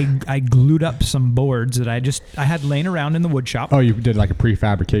I glued up some boards that I had laying around in the wood shop. Oh, you did like a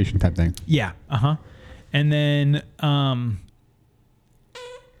prefabrication type thing. Yeah. And then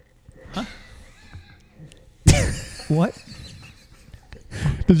what?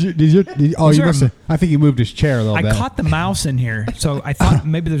 Did you Was you there must a- have, I think he moved his chair a little I bit. caught the mouse in here, so I thought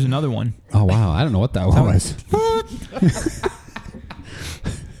maybe there's another one. Oh wow, I don't know what that was.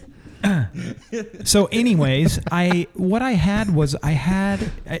 So, anyways, what I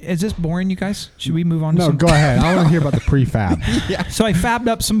had. Is this boring, you guys? Should we move on? No, to go ahead. I want to hear about the prefab So I fabbed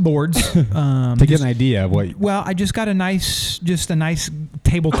up some boards. to get an idea of what. Well, I just got a nice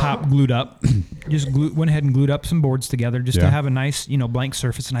tabletop glued up. Went ahead and glued up some boards together just to Yeah. have a nice, blank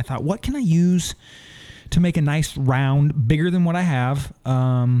surface. And I thought, what can I use to make a nice round, bigger than what I have?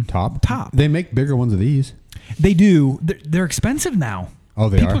 Top. They make bigger ones of these. They do. They're expensive now. Oh,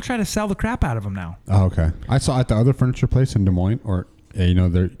 they People are. try to sell the crap out of them now. Oh, okay. I saw at the other furniture place in Des Moines, or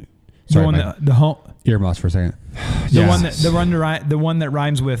they're The one Mike. the home, Earmuffs for a second. the one that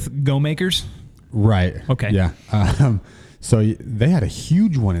rhymes with Go Makers. Right. Okay. Yeah. So they had a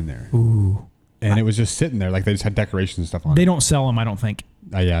huge one in there. Ooh. And it was just sitting there, like they just had decorations and stuff on They it. don't sell them, I don't think.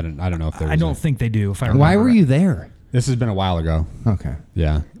 Yeah, I don't know if there was I don't think they do. If I Why remember were right. you there? This has been a while ago. Okay.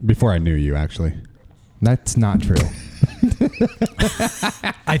 Yeah. Before I knew you, actually. That's not true.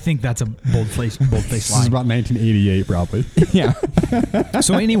 I think that's a bold-faced This is lie. about 1988, probably. Yeah.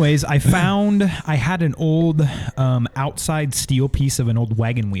 So, anyways, I had an old outside steel piece of an old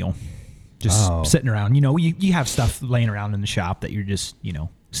wagon wheel just sitting around. You know, you have stuff laying around in the shop that you're just,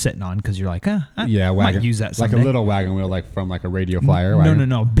 sitting on because you're like, I Yeah, wagon. might use that like someday. a little wagon wheel, like from like a radio flyer. No, wagon?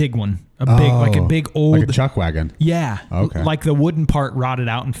 no, big one. Like a big old. Like a chuck wagon. Yeah. Okay. Like the wooden part rotted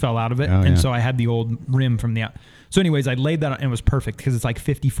out and fell out of it. Oh, and yeah. so I had the old rim from the out. So anyways, I laid that on, and it was perfect because it's like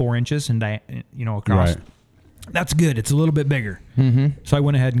 54 inches and across. Right. That's good. It's a little bit bigger. Mm-hmm. So I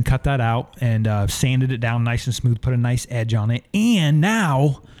went ahead and cut that out and sanded it down nice and smooth, put a nice edge on it. And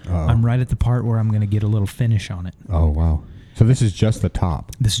now I'm right at the part where I'm going to get a little finish on it. Oh, wow. So this is just the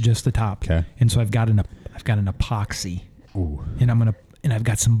top. This is just the top. Okay. And so I've got an epoxy. Ooh. And I've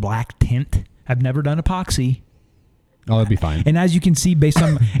got some black tint. I've never done epoxy. Oh, that'd be fine. And as you can see based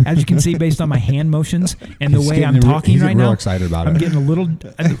on my hand motions and the He's way getting I'm real- talking he's right real now, excited about I'm it. getting a little.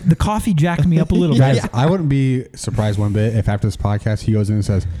 The coffee jacked me up a little Guys, bit. I wouldn't be surprised one bit if after this podcast he goes in and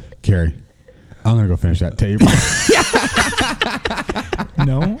says, Carrie, I'm going to go finish that tape.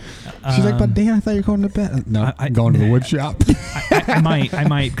 No, She's like, but Dan, I thought you were going to bed. No, I'm going to the wood shop. I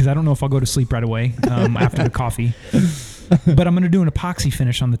might because I don't know if I'll go to sleep right away after the coffee. But I'm going to do an epoxy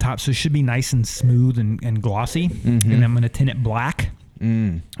finish on the top, so it should be nice and smooth and glossy. Mm-hmm. And I'm going to tint it black.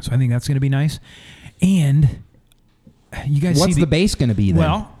 So I think that's going to be nice. And you guys What's see the base going to be then?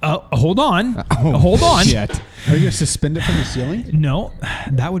 Well, hold on. Hold on. Shit. Are you going to suspend it from the ceiling? No,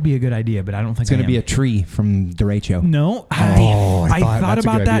 that would be a good idea, but I don't think It's going I to be am. a tree from Derecho. No, I I thought thought that's a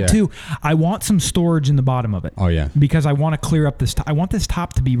about good that idea. too. I want some storage in the bottom of it. Oh, yeah. Because I want to clear up this. I want this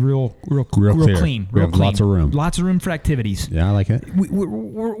top to be real clear. clean. We Real have clean. lots of room. Lots of room for activities. Yeah, I like it.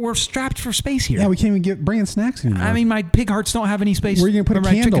 We're strapped for space here. Yeah, we can't even bring in snacks anymore. I mean, my pig hearts don't have any space. Where are you gonna put or a my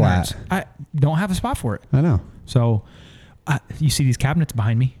chicken candle hearts. at? I don't have a spot for it. I know. So, you see these cabinets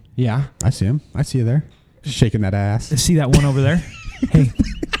behind me? Yeah. I see him. I see you there. Shaking that ass. See that one over there?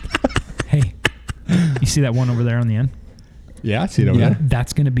 Hey. You see that one over there on the end? Yeah, I see it over there.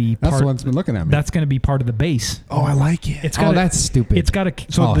 That's going to be That's part. the one that's been looking at me. That's going to be part of the base. Oh, I like it. It's got that's stupid. It's got a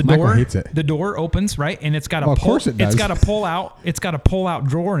so Oh, the Michael door. hates it. The door opens right, and it's got a Well, of pull, course it does. It's got a pull out. It's got a pull out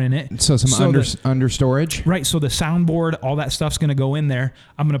drawer in it. So some the- under storage. Right, so the soundboard, all that stuff's going to go in there.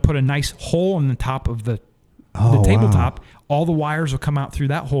 I'm going to put a nice hole in the top of the tabletop. Wow. All the wires will come out through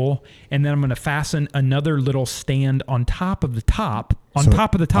that hole, and then I'm going to fasten another little stand on top of the top. On So-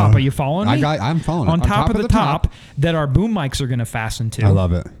 top of the top, are you following me? I'm following it. On top of the top top. that our boom mics are going to fasten to. I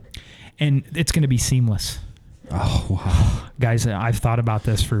love it. And it's going to be seamless. Oh, wow. Guys, I've thought about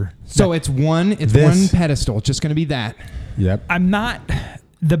this for. So it's one pedestal. It's just going to be that. Yep. I'm not.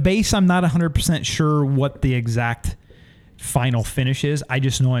 The base, I'm not 100% sure what the exact final finish is. I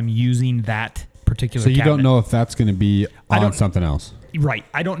just know I'm using that particular So you cabinet. don't know if that's going to be I on don't- something else. Right.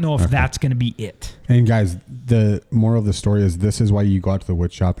 I don't know if that's going to be it. And guys, the moral of the story is this is why you go out to the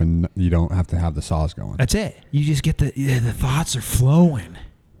wood shop and you don't have to have the saws going. That's it. You just get the thoughts are flowing.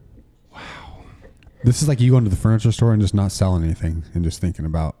 This is like you going to the furniture store and just not selling anything and just thinking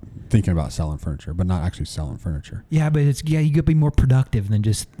about selling furniture, but not actually selling furniture. Yeah, but you got to be more productive than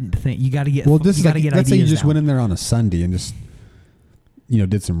just think. You got to get. Well, this you is got to like, get let's say you ideas just down. went in there on a Sunday and just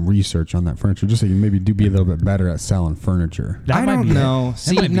did some research on that furniture, just so you maybe do be a little bit better at selling furniture. That I might don't be it. know. That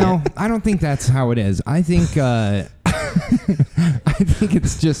See, might be no, it. I don't think that's how it is. I think I think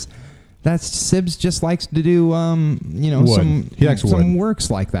it's just that's Sibs just likes to do Wood. some He likes some wood. works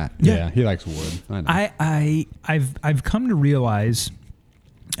like that. Yeah, he likes wood. I know. I've come to realize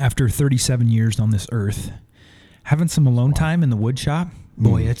after 37 years on this earth, having some alone time in the wood shop,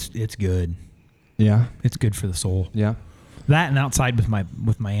 boy, it's good. Yeah. It's good for the soul. Yeah. That and outside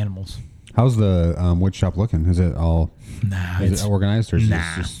with my animals. How's the wood shop looking? Is it all Nah, is it's it organized or is nah.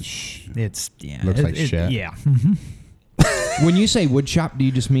 it just it's yeah. Looks like shit. Yeah. When you say wood shop, do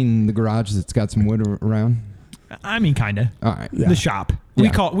you just mean the garage that's got some wood around? I mean, kind of. All right. The shop.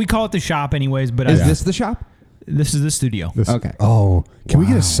 Yeah. We call it the shop, anyways. But Is this the shop? this is the studio. this, Okay. Oh, can we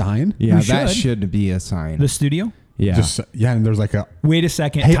get Wow. a sign? Yeah, We that should. should be a sign. The studio. yeah. And there's like a Wait a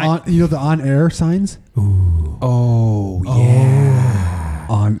second. hey Time- on the on air signs oh, yeah.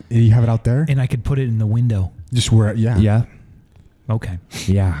 on. You have it out there. and I could put it in the window. Just where Yeah. Okay.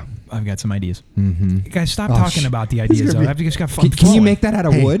 Yeah. I've got some ideas. Mm-hmm. Guys, stop talking about the ideas. Though. I've just got fun. Can you make that out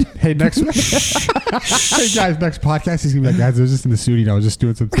of wood? Hey, next. Hey guys, next podcast he's gonna be like, guys, I was just in the studio. I was just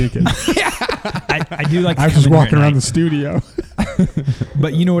doing some thinking. I do like. I was just walking around the studio.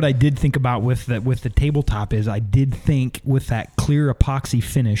 But you know what I did think about with the tabletop is I did think with that clear epoxy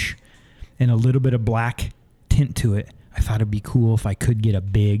finish and a little bit of black tint to it, I thought it'd be cool if I could get a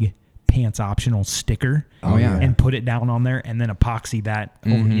big Pants optional sticker. Oh, yeah. And put it down on there and then epoxy that,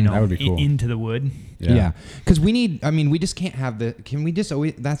 That would be cool. into the wood. Yeah. Because we just can't have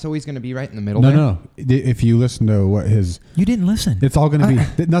that's always going to be right in the middle. No. If you listen to what his, You didn't listen. it's all going to be.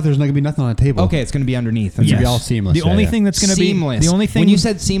 There's not going to be nothing on a table. Okay, it's going to be underneath. It's Yes. gonna be all seamless. The only thing that's going to be seamless. the only thing When you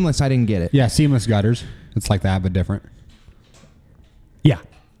said seamless, I didn't get it. Yeah, seamless gutters. It's like that, but different. yeah.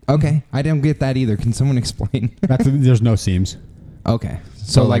 Okay, I didn't get that either. Can someone explain? There's no seams. Okay,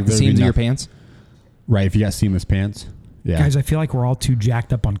 so like the there'd be seams of your nothing. pants. Right, if you got seamless pants. Yeah. Guys, I feel like we're all too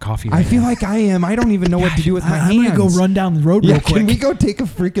jacked up on coffee right I feel now. like I am. I don't even know what to do with my I'm hands. going to go run down the road Yeah, real quick. can we go take a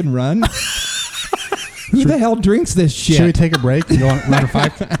freaking run? Who the hell drinks this shit? Should we take a break and go on, run a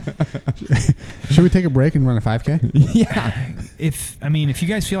 5K? Should we take a break and run a 5K? Yeah. If you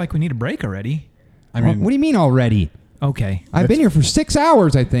guys feel like we need a break already. I mean, What do you mean already? Okay. I've been here for 6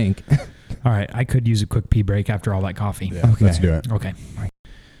 hours, I think. All right. I could use a quick pee break after all that coffee. yeah, Okay. let's do it. Okay.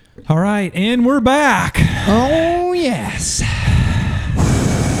 All right. And we're back. Oh, yes.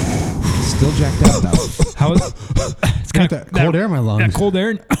 Still jacked up, though. How is it's kind That cold air in my lungs. That cold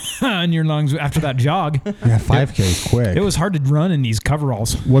air in your lungs after that jog. Yeah, 5K is quick. It was hard to run in these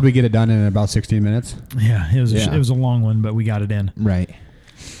coveralls. Would we get it done in about 16 minutes? Yeah, it was Yeah. it was a long one, but we got it in. Right.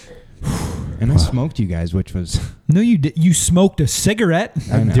 And I smoked you guys, which was... No, you did. You smoked a cigarette.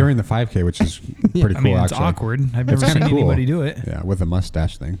 I know. During the 5K, which is pretty cool, I mean, it's actually. awkward. I've never kinda seen cool. anybody do it. Yeah, with a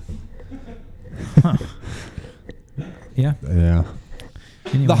mustache thing. Yeah. Yeah.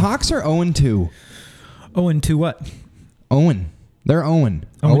 Anyway. The Hawks are 0-2. Oh, and 2 what? Owen. They're Owen.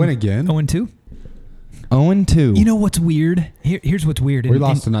 Owen again? 0 and 2. 0-2. You know what's weird? Here's what's weird. We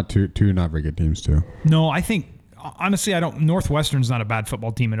lost to not two not very good teams, too. No, I think honestly, Northwestern's not a bad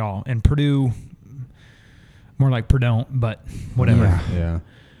football team at all, and Purdue, more like Purdue, but whatever. Yeah.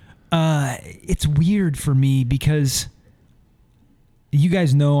 It's weird for me because you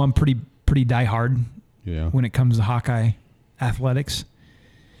guys know I'm pretty diehard Yeah. when it comes to Hawkeye athletics.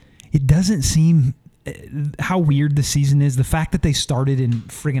 It doesn't seem how weird the season is. The fact that they started in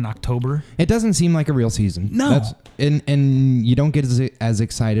friggin' October. It doesn't seem like a real season. No. And you don't get as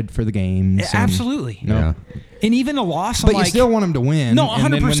excited for the games. and- Absolutely. No. Yeah. And even a loss, But I'm you like, still want them to win. No,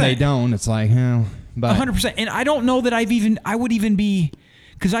 And then when 100%. they don't, it's like, but 100%. And I don't know that I would even be,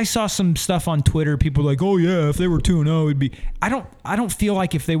 because I saw some stuff on Twitter. People like, oh yeah, if they were 2-0, it'd be. I don't feel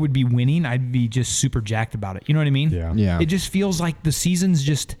like if they would be winning, I'd be just super jacked about it. You know what I mean? Yeah. Yeah. It just feels like the season's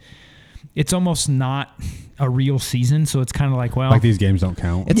just. It's almost not a real season, so it's kind of like, well, Like these games don't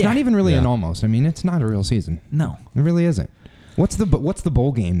count. it's Yeah. not even really Yeah. an almost. I mean, it's not a real season. no. It really isn't. What's the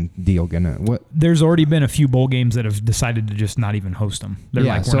bowl game deal gonna? What? There's already been a few bowl games that have decided to just not even host them. They're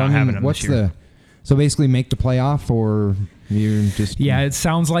like, we're not having them what's this year. So basically, make the playoff, or you're just Yeah, it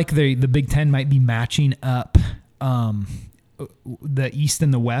sounds like the Big Ten might be matching up the East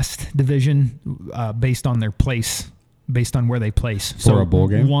and the West division based on their place, based on where they place. For a bowl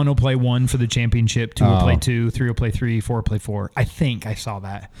game? One will play 1 for the championship, 2 will Oh. play 2, 3 will play 3, 4 will play 4. I think I saw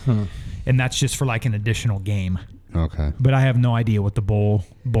that. And that's just for like an additional game. Okay. But I have no idea what the bowl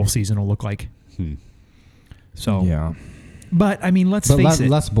season will look like. So, yeah. but I mean, let's But face it.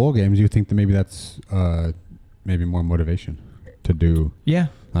 less bowl games, you think that maybe that's maybe more motivation to do, Yeah.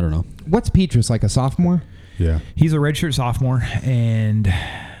 I don't know. What's Petrus, like a sophomore? Yeah. He's a redshirt sophomore, and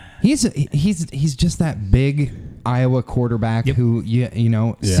He's just that big Iowa quarterback Yep. who Yeah.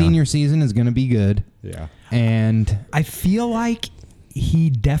 senior season is going to be good, Yeah. and I feel like he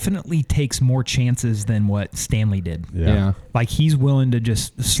definitely takes more chances than what Stanley did. Yeah. Like he's willing to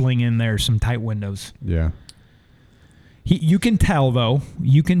just sling in there some tight windows. Yeah. You can tell though.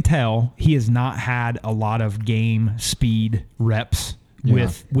 You can tell he has not had a lot of game speed reps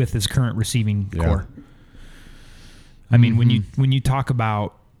with his current receiving Yeah. core. I mean, when you talk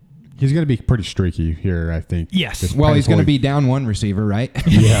about He's going to be pretty streaky here, I think. Yes. This well, he's going to past be down one receiver, right?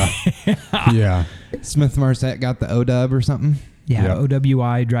 Yeah. Yeah. Smith Marset got the O-dub or something. yeah, Yeah.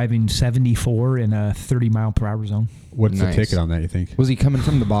 OWI driving 74 in a 30-mile-per-hour zone. What's Nice. the ticket on that, you think? Was he coming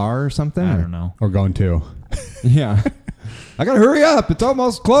from the bar or something? I or- don't know. Or going to? Yeah. I got to hurry up. It's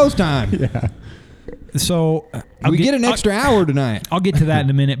almost close time. Yeah. So We get an extra hour tonight. I'll get to that in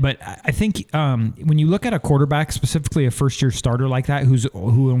a minute, but I think when you look at a quarterback, specifically a first-year starter like that,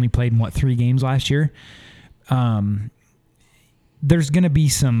 who only played in 3 games last year, there's going to be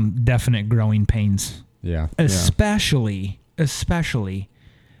some definite growing pains, Yeah. especially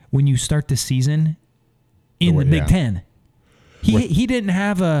when you start the season in the Big Ten. He didn't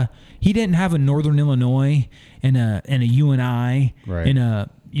have a Northern Illinois and a UNI Right. and a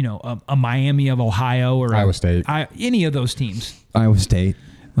Miami of Ohio or Iowa State. any of those teams. Iowa State.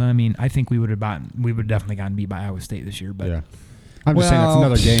 Well, I mean, I think we would have definitely gotten beat by Iowa State this year. But Yeah. I'm just saying that's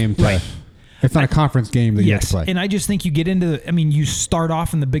another game. Right. It's not a conference game that you have to play. And I just think you get into you start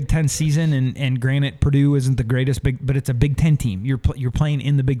off in the Big Ten season, and granted, Purdue isn't the greatest, but it's a Big Ten team. You're playing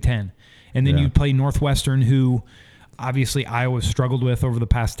in the Big Ten. And then you play Northwestern, who obviously Iowa struggled with over the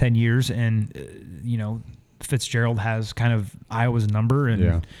past 10 years. And, Fitzgerald has kind of Iowa's number.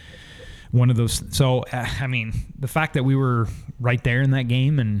 And one of those. So, the fact that we were right there in that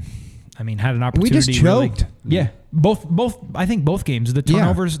game and, had an opportunity. We just choked. Yeah. I think both games. The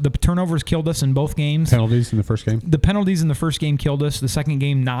turnovers killed us in both games. Penalties in the first game? The penalties in the first game killed us. The second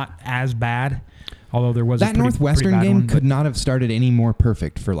game, not as bad. Although there was that Northwestern pretty bad game one, could not have started any more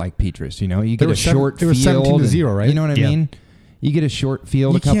perfect for Petrus. You get a short field. It was 17-0, right? You know what I mean? You get a short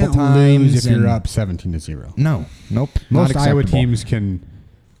field You a couple can't times. lose if you're up 17-0. No, nope. Most not Iowa acceptable. teams can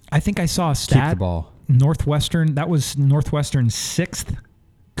I think I saw a keep stat. the ball. That was Northwestern's 6th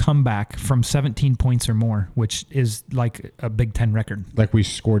comeback from 17 points or more, which is like a Big Ten record. Like we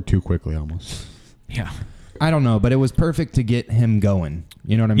scored too quickly almost. Yeah. I don't know, but it was perfect to get him going.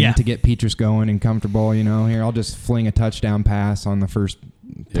 You know what I mean? Yeah. To get Petrus going and comfortable. Here, I'll just fling a touchdown pass on the first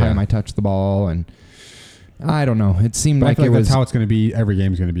time I touch the ball. And I don't know. It seemed But like I feel it like was. that's how it's going to be. Every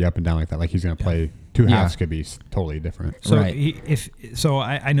game's going to be up and down like that. Like he's going to play two halves could be totally different. So Right.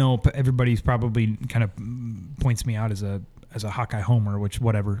 I know everybody's probably kind of points me out as a Hawkeye homer, which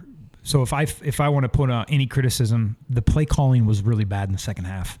whatever. So if I want to put any criticism, the play calling was really bad in the second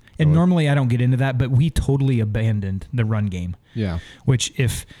half. And normally I don't get into that, but we totally abandoned the run game. Yeah. Which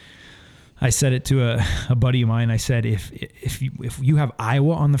if I said it to a buddy of mine, I said if you have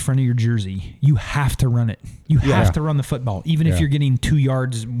Iowa on the front of your jersey, you have to run it. You have to run the football, even if you're getting 2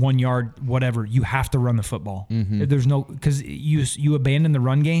 yards, 1 yard, whatever. You have to run the football. Mm-hmm. There's no because you abandon the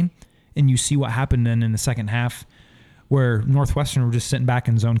run game, and you see what happened then in the second half, where Northwestern were just sitting back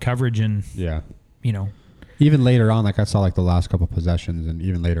in zone coverage and Even later on, like I saw like the last couple of possessions, and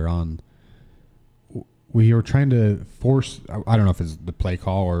even later on, we were trying to force. I don't know if it's the play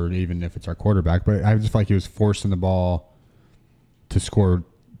call or even if it's our quarterback, but I just feel like he was forcing the ball to score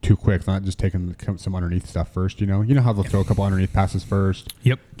too quick, not just taking some underneath stuff first. You know how they'll throw a couple underneath passes first.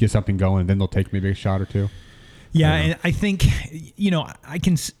 Yep. Get something going, and then they'll take maybe a shot or two. Yeah, and I think I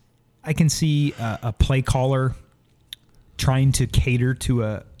can see a play caller trying to cater to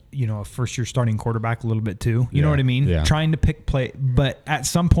a first-year starting quarterback a little bit too. You know what I mean? Yeah. Trying to pick play, but at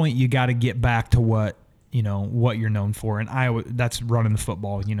some point you got to get back to what you're known for. And Iowa, that's running the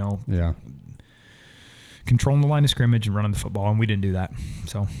football. Yeah. Controlling the line of scrimmage and running the football, and we didn't do that.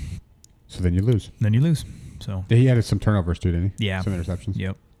 So then you lose. So He added some turnovers too, didn't he? Yeah. Some interceptions.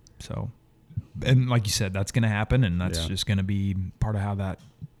 Yep. So, and like you said, that's going to happen, and that's just going to be part of how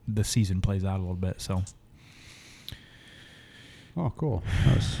the season plays out a little bit. So. Oh, cool.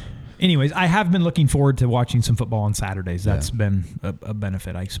 Anyways, I have been looking forward to watching some football on Saturdays. That's been a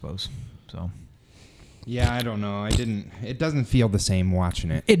benefit, I suppose. So. Yeah, I don't know. It doesn't feel the same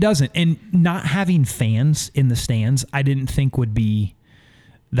watching it. It doesn't. And not having fans in the stands, I didn't think would be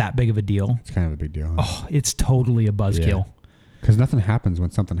that big of a deal. It's kind of a big deal. Huh? Oh, it's totally a buzzkill. Because nothing happens when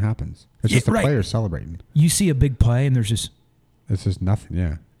something happens. It's just the right. players celebrating. You see a big play and there's just... It's just nothing,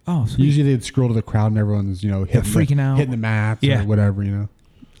 yeah. Oh, sweet. Usually they'd scroll to the crowd and everyone's, freaking out. Hitting the mats or whatever,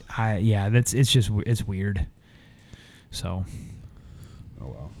 It's weird. So... Oh,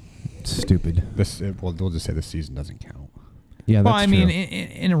 well. Stupid. We'll just say the season doesn't count. Yeah, that's true. true.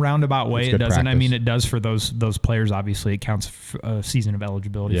 In a roundabout way, It's it good doesn't. practice. It does for those players. Obviously, it counts for a season of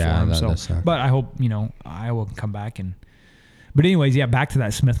eligibility Yeah, for them. that So, does suck. but I hope Iowa can come back and. But anyways, back to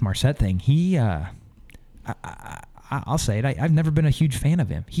that Smith-Marset thing. He, I'll say it. I've never been a huge fan of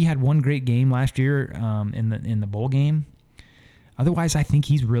him. He had one great game last year in the bowl game. Otherwise, I think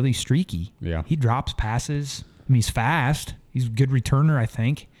he's really streaky. Yeah. He drops passes. He's fast. He's a good returner, I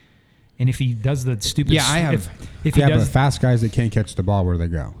think. And if he does the stupid, If he but does, fast guys that can't catch the ball, where do they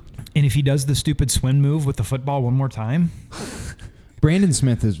go? and if he does the stupid swim move with the football one more time, Brandon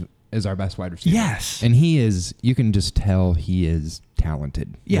Smith is our best wide receiver. yes, And he is, you can just tell he is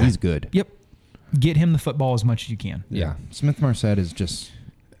talented. Yeah. He's good. Yep, get him the football as much as you can. Yeah. Smith-Marset is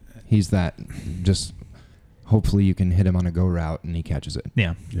he's that, hopefully you can hit him on a go route and he catches it.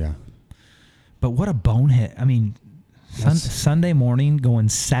 Yeah, Yeah. but what a bonehead! I mean, Sunday morning going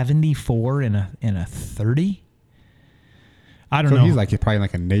 74 in a 30. I don't So know. he's like probably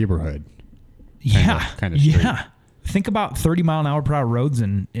like a neighborhood. kinda street. Yeah. Think about 30-mile-an-hour-per-hour roads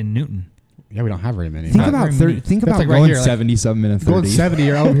in Newton. Yeah, we don't have very many. Think Not about very 30, many. think That's about like right going here, like 77 and a 30. Going 70,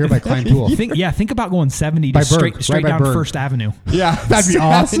 you're over here by Klein Pool. Think about going 70 By just Berg, straight right by down Berg. First Avenue. Yeah, That'd be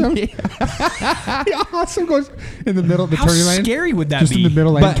awesome. 70. Awesome. Goes in the middle of the How turning lane. scary would that Just be? in the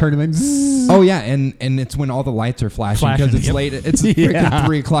middle lane, But- turning lane. Zzz. Oh yeah, and it's when all the lights are flashing because Flashing, it's yep. late. It's freaking Yeah.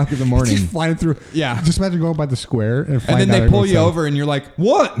 3 o'clock in the morning. Just flying through. Yeah. Just imagine going by the square and And flying then down they there pull going you 70. over, and you're like,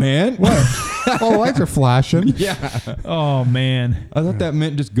 "What, man? Well, the lights are flashing. Yeah, Oh, man. I thought that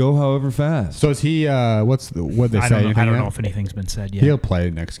meant just go however fast." So is he? What they I say? don't know. I Anything don't yet? know if anything's been said yet. He'll play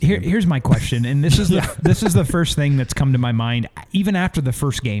next game. Here's my question, and this is the first thing that's come to my mind, even after the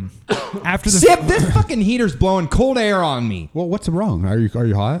first game. After the Sip, this fucking heater's blowing cold air on me. Well, what's wrong? Are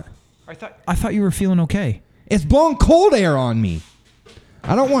you hot? I thought you were feeling okay. It's blowing cold air on me.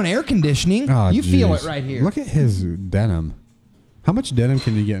 I don't want air conditioning. Oh, you feel jeez. it right here. Look at his denim. How much denim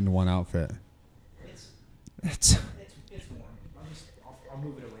can you get into one outfit? It's I'll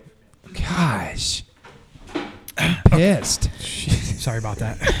move it away from you. gosh. I'm pissed. Sorry about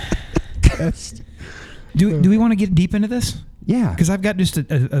that. Do we want to get deep into this? Yeah. Because I've got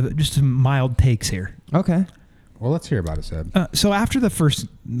just some mild takes here. Okay. Well, let's hear about it, Seb. So after the first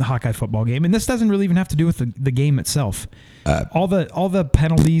Hawkeye football game, and this doesn't really even have to do with the game itself, all the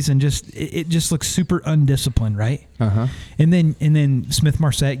penalties and it just looks super undisciplined, right? Uh-huh. And then Smith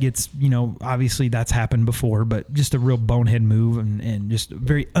Marset gets, obviously that's happened before, but just a real bonehead move and just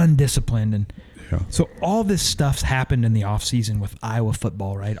very undisciplined. And Yeah. so all this stuff's happened in the offseason with Iowa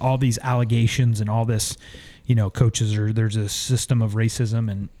football, right? All these allegations and all this, there's a system of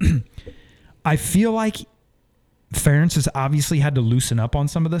racism. And I feel like Ferentz has obviously had to loosen up on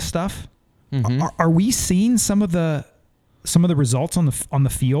some of this stuff. Mm-hmm. Are we seeing some of the results on the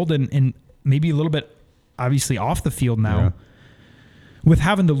field and maybe a little bit obviously off the field now Yeah. with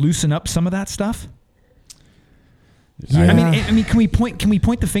having to loosen up some of that stuff? Yeah. I mean, can we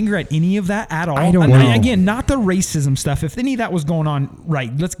point the finger at any of that at all? I don't know. Again, not the racism stuff. If any of that was going on,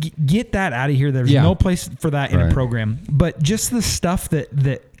 right? Let's get that out of here. There's Yeah. no place for that in a Right. program. But just the stuff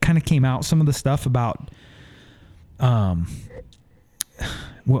that kind of came out, some of the stuff about,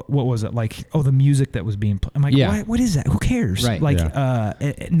 what was it like? Oh, the music that was being played. I'm like, Yeah. what is that? Who cares? Right. Like, Yeah.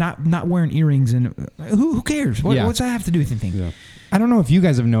 not wearing earrings and who cares? Yeah. What's that have to do with anything? Yeah. I don't know if you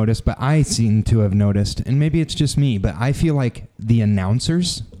guys have noticed, but I seem to have noticed, and maybe it's just me, but I feel like the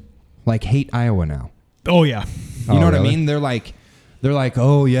announcers hate Iowa now. Oh yeah. You know what I really? mean? They're like,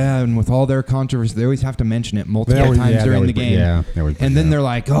 oh yeah, and with all their controversy, they always have to mention it multiple always- times yeah, they during the always bring- game. yeah, they always bring and it then up. they're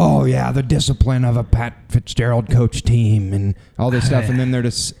like, oh yeah, the discipline of a Pat Fitzgerald coach team and all this stuff, and then they're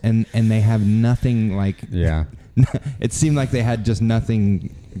just and they have nothing like. Yeah. It seemed like they had just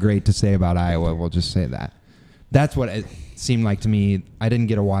nothing great to say about Iowa. We'll just say that. That's what it seemed like to me. I didn't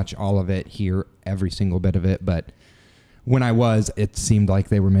get to watch all of it, hear every single bit of it, but when I was, it seemed like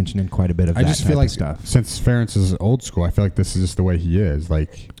they were mentioning quite a bit of I that just type feel of like stuff. since Ferentz is old school, I feel like this is just the way he is.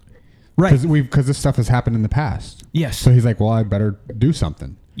 Like, Right. because this stuff has happened in the past. Yes. So he's like, well, I better do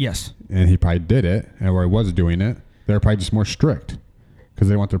something. Yes. And he probably did it, and where he was doing it, they're probably just more strict because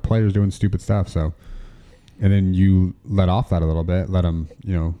they want their players doing stupid stuff. So, and then you let off that a little bit, let them,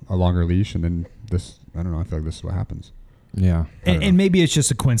 a longer leash, and then this. I don't know. I feel like this is what happens. Yeah. And maybe it's just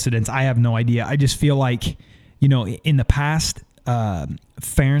a coincidence. I have no idea. I just feel like, in the past,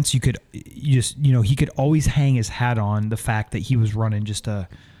 Ferentz, he could always hang his hat on the fact that he was running just a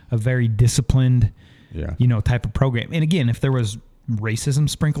very disciplined, Yeah. type of program. And again, if there was racism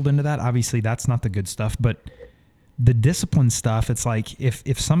sprinkled into that, obviously that's not the good stuff. But the discipline stuff, it's like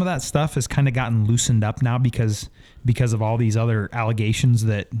if some of that stuff has kind of gotten loosened up now because of all these other allegations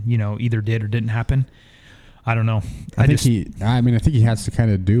that either did or didn't happen. I don't know. I think he has to kind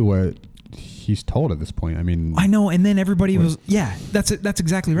of do what he's told at this point. I mean, I know, and then everybody was, that's it. That's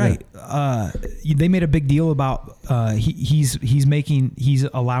exactly right. They made a big deal about he's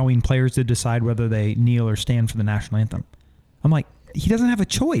allowing players to decide whether they kneel or stand for the national anthem. I'm like, he doesn't have a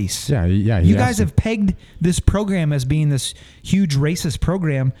choice. yeah. You guys have pegged this program as being this huge racist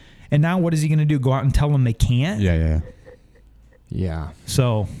program, and now what is he going to do? Go out and tell them they can't? Yeah. Yeah.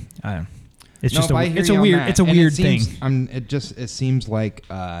 So, it's No, just if I hear it's you a on weird that, it's a and weird it seems, thing.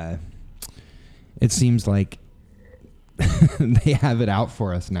 It seems like they have it out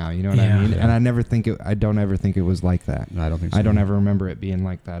for us now. You know what Yeah. I mean? Yeah. And I don't ever think it was like that. No, I don't think so. I don't ever remember it being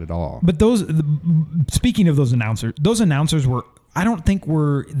like that at all. But speaking of those announcers were, I don't think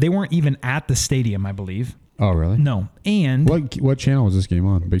they weren't even at the stadium, I believe. Oh, really? No. And What channel was this game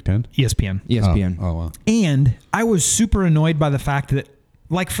on? Big Ten? ESPN. ESPN. Oh, wow. And I was super annoyed by the fact that,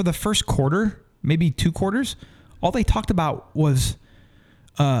 like, for the first quarter, maybe 2 quarters, all they talked about was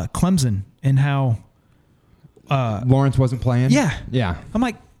Clemson and how Lawrence wasn't playing. Yeah. I'm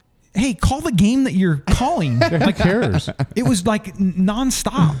like, hey, call the game that you're calling. Who cares? It was like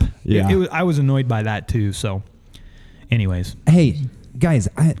nonstop. Yeah. I was annoyed by that too. So, anyways, Hey, guys,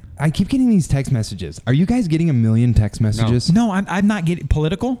 I keep getting these text messages. Are you guys getting a million text messages? no, I'm not getting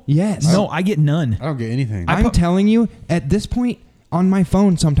political. Yes. No, I get none. I don't get anything. I'm telling you, at this point on my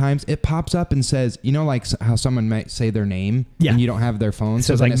phone, sometimes it pops up and says, you know, like how someone might say their name Yeah. and you don't have their phone. So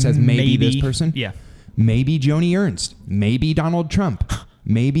Says, then like, it says maybe this person. Yeah. Maybe Joni Ernst. Maybe Donald Trump.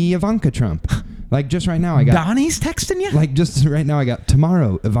 Maybe Ivanka Trump. Like just right now, I got. Donnie's texting you? Like just right now, I got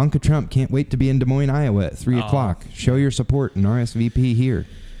tomorrow. Ivanka Trump can't wait to be in Des Moines, Iowa at 3 o'clock. Show your support and RSVP here.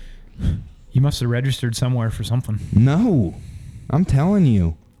 You must have registered somewhere for something. No, I'm telling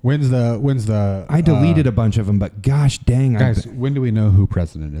you. When's the? I deleted a bunch of them, but gosh dang, Guys, when do we know who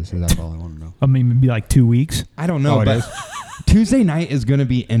president is? That's all I want to know. I mean, maybe like 2 weeks. I don't know, Oh, it but is? Tuesday night is going to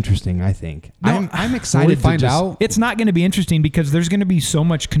be interesting. I think. No, I'm Will excited we to find just- out? It's not going to be interesting because there's going to be so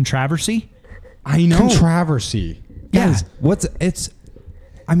much controversy. I know. Controversy. Guys,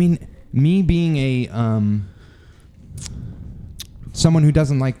 I mean, me being a someone who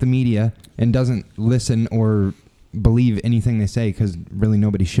doesn't like the media and doesn't listen or believe anything they say because really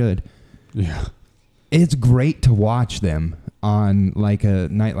nobody should. Yeah. It's great to watch them on like a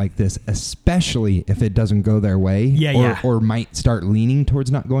night like this, especially if it doesn't go their way or might start leaning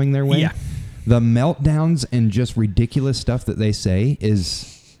towards not going their way. Yeah. The meltdowns and just ridiculous stuff that they say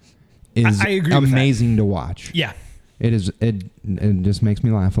is I agree with amazing to watch. Yeah. It is. It just makes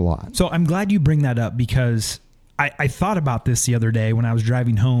me laugh a lot. So I'm glad you bring that up because I thought about this the other day when I was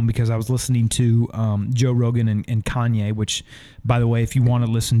driving home because I was listening to Joe Rogan and Kanye, which, by the way, if you want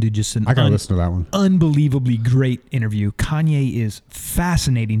to listen to just an I gotta listen to that one. unbelievably great interview, Kanye is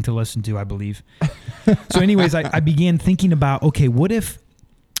fascinating to listen to, I believe. So anyways, I began thinking about, okay, what if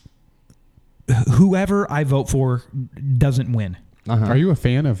whoever I vote for doesn't win? Are you a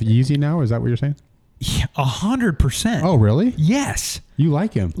fan of Yeezy now? Is that what you're saying? Yeah, 100%. Oh, really? Yes. You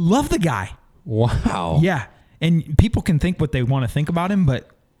like him? Love the guy. Wow. Yeah. And people can think what they want to think about him, but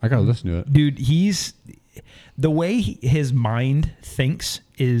I gotta listen to it. dude, the way his mind thinks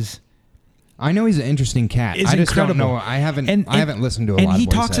is I know he's an interesting cat. is I just incredible. don't know. I haven't listened to a lot. And he of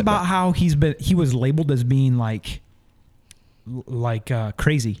what talks said, about but- how he was labeled as being like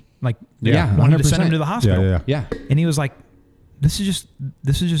crazy, like Yeah, wanted to send him 100%. to the hospital. Yeah. And he was like, this is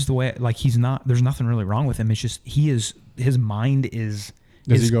just the way. Like there's nothing really wrong with him. It's just his mind is.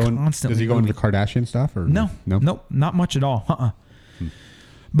 Does is he go constantly into the moving. Kardashian stuff or No, nope, not much at all.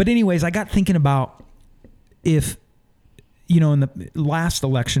 But anyways, I got thinking about if, in the last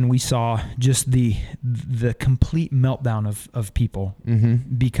election we saw just the complete meltdown of people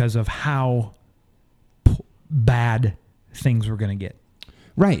because of how bad things were going to get.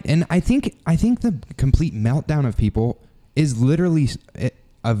 Right, and I think the complete meltdown of people is literally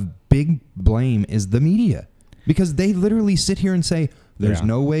a big blame is the media because they literally sit here and say. There's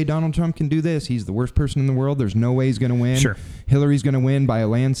no way Donald Trump can do this. He's the worst person in the world. There's no way he's going to win. Sure. Hillary's going to win by a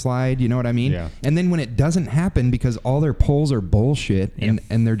landslide. You know what I mean? Yeah. And then when it doesn't happen because all their polls are bullshit and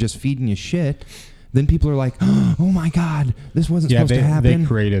they're just feeding you shit, then people are like, oh my God, this wasn't supposed to happen. They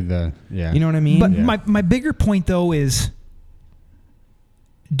created the, You know what I mean? But my bigger point though is,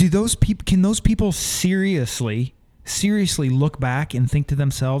 can those people seriously look back and think to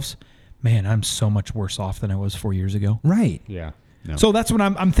themselves, man, I'm so much worse off than I was 4 years ago? Right. yeah. No. So that's what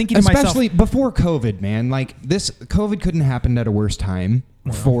I'm thinking to myself. Especially before COVID, man. Like this, COVID couldn't have happened at a worse time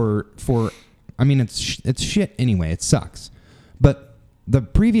for. I mean, it's shit anyway. It sucks. But the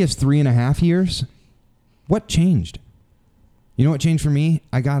previous 3.5 years, what changed? You know what changed for me?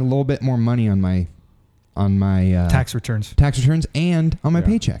 I got a little bit more money on my tax returns. and on my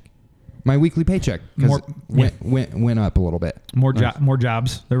paycheck, my weekly paycheck, because went up a little bit. More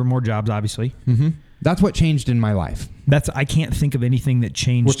jobs. There were more jobs, obviously. Mm-hmm. That's what changed in my life. I can't think of anything that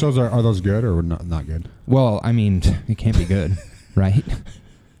changed. Which those are those good or not good? Well, I mean, it can't be good, right?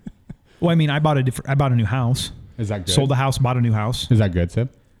 Well, I mean, I bought a new house. Is that good? Sold the house, bought a new house. Is that good, Sib?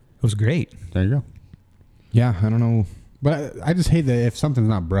 It was great. There you go. Yeah, I don't know. But I just hate that if something's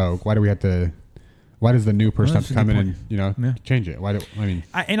not broke, why does the new person have to come in and change it?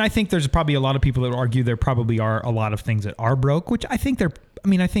 I think there's probably a lot of people that argue there probably are a lot of things that are broke, which I think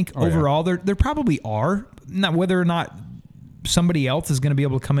overall there probably are. Not whether or not somebody else is going to be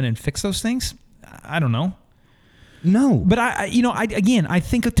able to come in and fix those things, I don't know. No. But I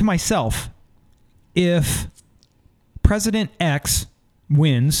think to myself, if President X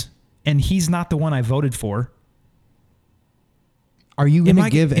wins and he's not the one I voted for, Are you going to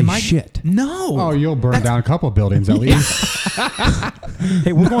give a shit? No. Oh, you'll burn down a couple buildings at least.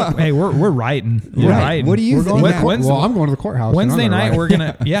 Hey, we're going. Hey, we're riding. We're riding. What do you think? Well, I'm going to the courthouse. Wednesday night, we're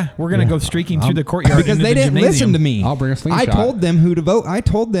gonna go streaking through the courtyard because into they the didn't gymnasium. listen to me. I'll bring a slingshot. I told them who to vote. I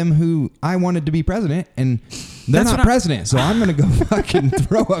told them who I wanted to be president, and they're That's not what president. So I'm going to go fucking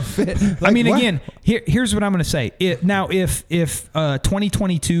throw a fit. I Like, mean, what? again, here's what I'm going to say. Now, if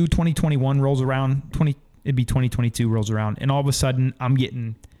 2022, 2021 rolls around, it'd be 2022 rolls around, and all of a sudden I'm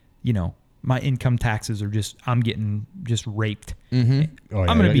getting, my income taxes are I'm getting just raped. Mm-hmm. Oh,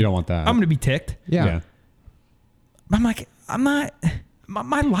 yeah, I'm gonna you don't want that. I'm gonna be ticked. Yeah. I'm like, I'm not.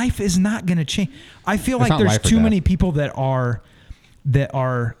 My life is not gonna change. I feel It's like not there's life or too death. many people that are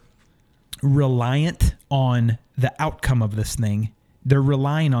reliant on the outcome of this thing. They're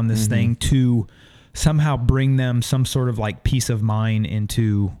relying on this thing to somehow bring them some sort of like peace of mind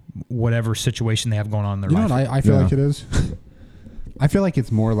into whatever situation they have going on in their You know life. what I feel Yeah. like it is? I feel like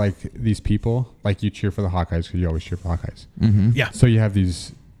it's more like these people, like you cheer for the Hawkeyes because you always cheer for Hawkeyes. Mm-hmm. Yeah. So you have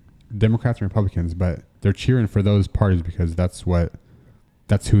these Democrats and Republicans, but they're cheering for those parties because that's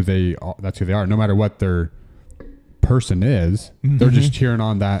who they are. No matter what their person is, they're just cheering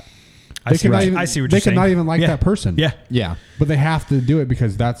on that. I see what you're They saying. could not even like Yeah. that person. Yeah. Yeah. But they have to do it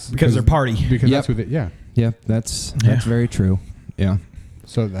because that's Because they're party. Because Yep. that's who they. Yeah. Yep. That's Yeah. very true. Yeah.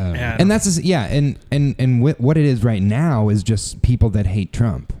 So Yeah. And that's just, and what it is right now is just people that hate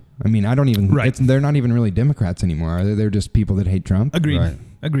Trump. I mean, I don't even. Right. They're not even really Democrats anymore, are they? They're just people that hate Trump. Agreed. Right.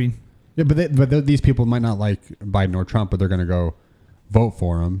 Agreed. yeah, but these people might not like Biden or Trump, but they're going to go vote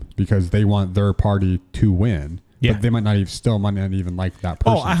for him because they want their party to win. Yeah. But they might not even like that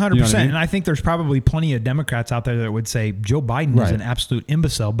person. Oh, 100%. You know what I mean? And I think there's probably plenty of Democrats out there that would say Joe Biden is Right. an absolute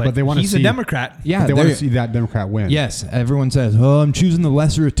imbecile, but they wanna he's a see- Democrat. Yeah. But they want they're- to see that Democrat win. Yes. Everyone says, "Oh, I'm choosing the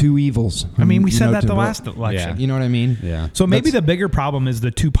lesser of two evils." I mean, we You said know, that to the vote. last election. You know what I mean? Yeah. So maybe That's- the bigger problem is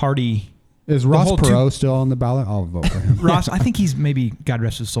the two-party. is Ross whole Perot still on the ballot? I'll vote for him. Ross, I think he's maybe, God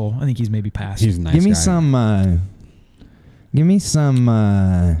rest his soul, I think he's maybe passed. He's a nice Give me guy. some. Give me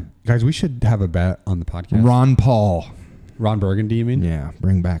some. Guys, we should have a bet on the podcast. Ron Paul. Ron Burgundy, you mean? Yeah,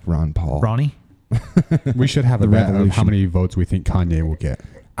 bring back Ron Paul. Ronnie? We should have a The bet of how revolution. many votes we think Kanye will get.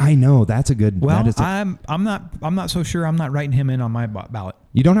 I know that's a good. Well, that is a, I'm not so sure. I'm not writing him in on my ballot.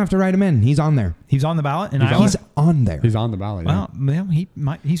 you don't have to write him in. He's on there. He's on the ballot, and He's on there. He's on the ballot. yeah. well, he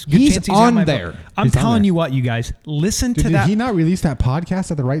might. He's a good He's chance he's on on my there. vote. I'm He's on telling there. you what, you guys, listen Dude, to did that. he not release that podcast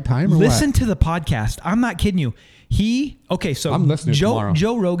at the right time? Or Listen what? to the podcast. I'm not kidding you. So I'm listening tomorrow.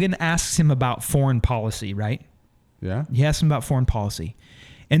 Joe Rogan asks him about foreign policy, right? Yeah. He asks him about foreign policy.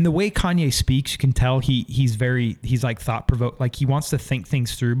 And the way Kanye speaks, you can tell he's like thought provoked. Like he wants to think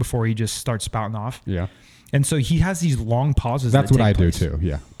things through before he just starts spouting off. Yeah. And so he has these long pauses. That's that what I take do place. too.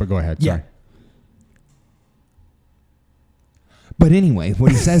 Yeah. But go ahead. Yeah. Sorry. But anyway,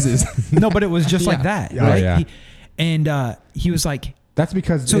 what he says is, No, but it was just like that, Oh, right? yeah. He was like, That's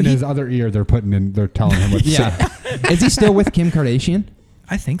because So in he- his other ear they're telling him what to say. yeah. Is he still with Kim Kardashian?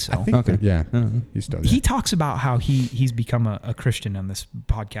 I think so. Okay. Yeah. He's still there. He talks about how he's become a Christian on this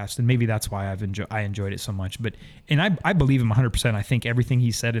podcast, and maybe that's why I enjoyed it so much. But I believe him 100%. I think everything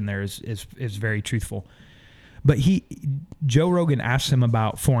he said in there is very truthful. But Joe Rogan asked him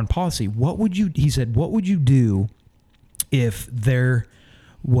about foreign policy. He said, what would you do if there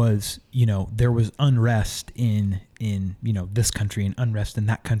was unrest in this country and unrest in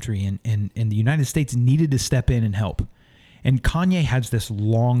that country and the United States needed to step in and help? And Kanye has this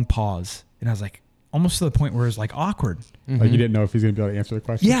long pause, and I was like, almost to the point where it's like awkward. Like you didn't know if he's going to be able to answer the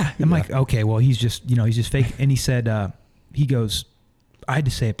question. Yeah, I'm like, okay, well, he's just fake. And he said, he goes, I had to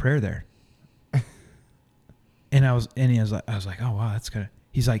say a prayer there. And I was like, oh wow, that's good.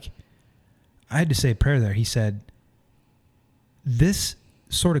 He's like, I had to say a prayer there. He said, this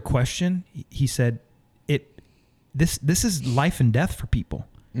sort of question, he said, this is life and death for people.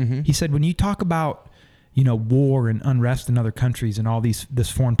 Mm-hmm. He said, when you talk about, war and unrest in other countries and all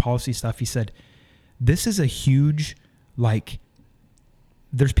this foreign policy stuff, he said, this is a huge,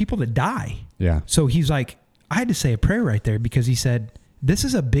 there's people that die. Yeah. So he's like, I had to say a prayer right there because he said, this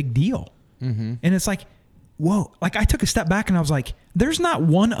is a big deal. Mm-hmm. And it's like, whoa, I took a step back and I was like, there's not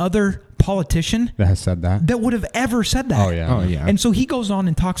one other politician That has said that. that would have ever said that. Oh yeah. Oh yeah. And so he goes on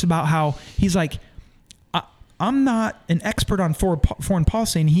and talks about how he's like, I'm not an expert on foreign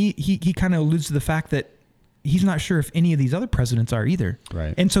policy. And he kind of alludes to the fact that he's not sure if any of these other presidents are either.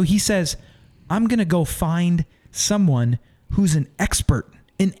 Right. And so he says, I'm going to go find someone who's an expert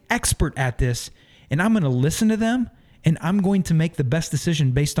at this, and I'm going to listen to them, and I'm going to make the best decision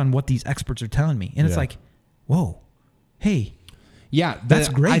based on what these experts are telling me. And it's Yeah. like, whoa, hey, Yeah, That's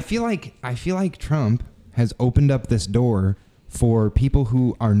great. I feel like Trump has opened up this door for people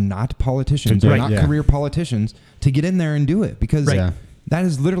who are not politicians, Right, or not yeah. career politicians, to get in there and do it, because Right. Yeah. that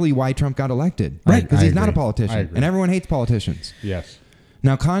is literally why Trump got elected. Right. Because I he's not a agree. I politician, agree. and everyone hates politicians. Yes.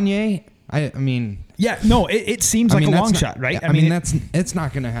 Now Kanye, I mean, Yeah, no, it seems like a that's long not- shot, right? I mean, it's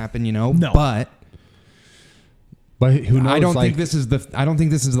not going to happen, No. But who knows? I don't like, think this is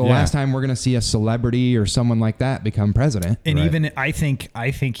the Yeah. last time we're going to see a celebrity or someone like that become president. And Right. even I think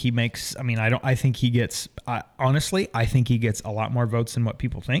he makes. I mean, I think he gets. Honestly, I think he gets a lot more votes than what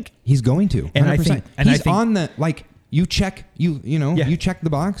people think. He's going to, 100%. And I think- he's on the, like, you check Yeah. you check the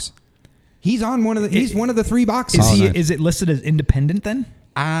box. He's on one of the. He's one of the 3 boxes. Is he? nice. Is it listed as independent then,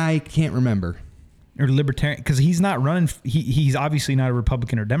 I can't remember. or libertarian? Because he's not running. He's obviously not a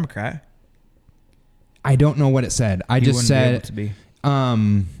Republican or Democrat. I don't know what it said. I He just wouldn't be able said to be.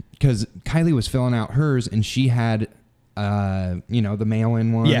 Because Kylie was filling out hers and she had the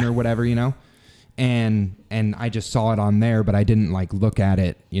mail-in one Yeah. or whatever, and I just saw it on there, but I didn't like look at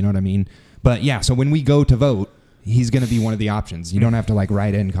it. You know what I mean? But yeah, so when we go to vote, he's going to be one of the options. You don't have to like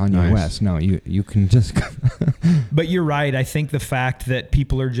write in Kanye Nice. West. No, you can just. But you're right. I think the fact that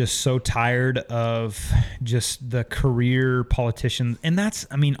people are just so tired of just the career politicians, and that's,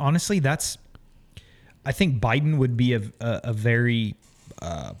 I mean, honestly, I think Biden would be a very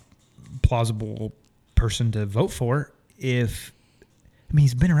plausible person to vote for if, I mean,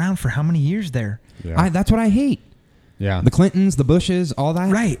 he's been around for how many years there? Yeah. That's what I hate. yeah. The Clintons, the Bushes, all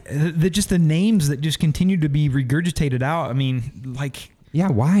that. Right. Just the names that just continue to be regurgitated out. I mean, like Yeah.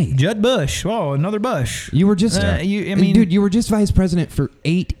 Why? Judd Bush. Oh, another Bush. You were just, dude, you were just vice president for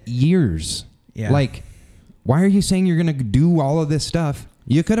 8 years. Yeah. Like, why are you saying you're going to do all of this stuff?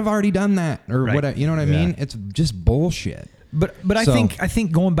 You could have already done that, or Right. what? You know what I Yeah. mean? It's just bullshit. But I So-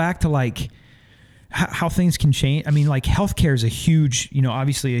 think going back to like how things can change. I mean, like healthcare is a huge,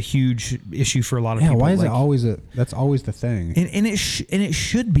 obviously a huge issue for a lot of Yeah. people. Why is like, it always that's always the thing? And it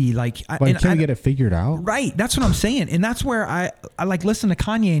should be like. But and until we get it figured out. right. That's what I'm saying, and that's where I like listen to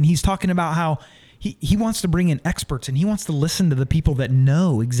Kanye, and he's talking about how he wants to bring in experts, and he wants to listen to the people that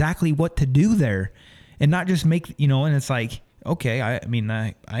know exactly what to do there, and not just make And it's like, okay, I mean,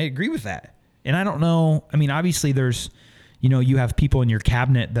 I agree with that, and I don't know. I mean, obviously there's. You have people in your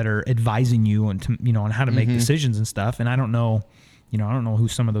cabinet that are advising you on how to make decisions and stuff. And I don't know, I don't know who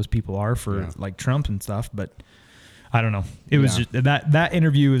some of those people are for like Trump and stuff, but I don't know. It was just, that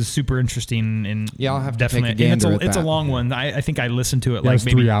interview is super interesting and Yeah, I'll have to definitely. take a gander and it's a at that. long one. I think I listened to it Yeah, like it was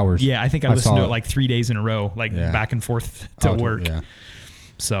maybe 3 hours. Yeah, I think I I listened to saw it it. like 3 days in a row, like Yeah. back and forth to Oh, work. Yeah.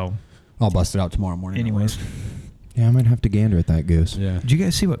 So, I'll bust it out tomorrow morning. anyways, Yeah, I might have to gander at that goose. Yeah. did you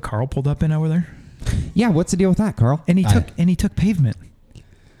guys see what Carl pulled up in over there? Yeah, what's the deal with that, Carl? And he took pavement.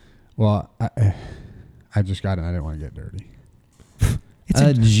 Well, I just got it. I didn't want to get dirty. It's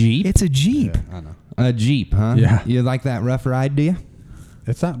A Jeep? It's a Jeep. Yeah, I know. A Jeep, huh? Yeah. You like that rough ride, do you?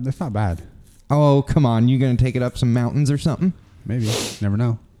 It's not bad. Oh, come on. You going to take it up some mountains or something? Maybe. Never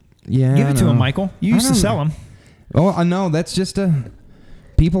know. Yeah. Give I it to know. him, Michael. You I used to don't sell know. them. Oh, no, that's just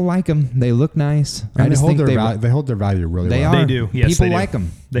people like them. They look nice. And I just think they hold their value really they well. are. They do. Yes, People they do. like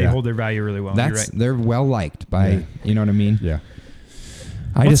them. They Yeah. hold their value really well. You're right. They're well liked by, Yeah. you know what I mean? Yeah.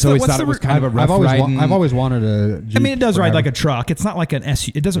 I What's just the- always what's thought the it was re- kind of a rough riding. I've always wanted a Jeep I mean, it does ride forever. like a truck. It's not like an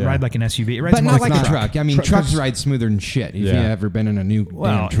SUV. It doesn't Yeah. ride like an SUV. It rides but more not like like a a truck. I mean, Truck- trucks 'cause- ride smoother than shit. If you Yeah. ever been in a new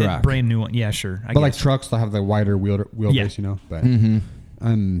Well, damn truck. brand new one. Yeah, sure. I But like guess. trucks, they'll have the wider wheelbase, Yeah. you know. But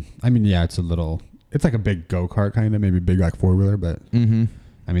Mm-hmm. I mean, yeah, it's like a big go kart kind of, maybe big like 4-wheeler. But Mm-hmm.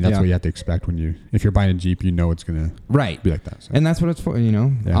 I mean, that's Yeah. what you have to expect if you're buying a Jeep, you know it's gonna Right. be like that. So. And that's what it's for, Yeah.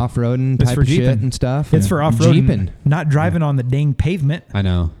 off-roading It's type for of shit jeeping. and stuff. It's and for off-roading, Jeeping. not driving on the dang pavement. I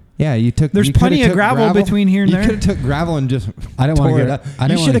know. Yeah, There's you plenty coulda of took gravel between here and there. You could have took gravel and just I didn't wanna tore it get- up. I You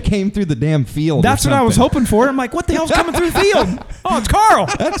didn't should have wanna- came through the damn field. That's or what I was something. hoping for. I'm like, what the hell's coming through the field? Oh, it's Carl.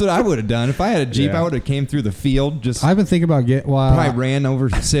 That's what I would have done if I had a Jeep. Yeah. I would have came through the field. Just I've been thinking about probably ran over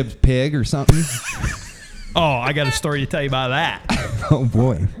Sib's pig or something. Oh, I got a story to tell you about that. Oh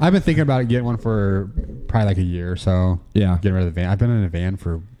boy. I've been thinking about getting one for probably like a year or so. Yeah. Getting rid of the van. I've been in a van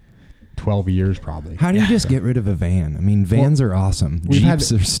for 12 years probably. How do you just get rid of a van? I mean, vans are awesome. We've had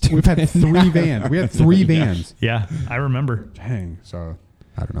Jeeps are stupid. we've had 3 vans. We had 3 vans. Yeah, I remember. Dang. So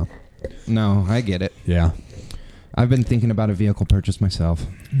I don't know. No, I get it. Yeah. I've been thinking about a vehicle purchase myself.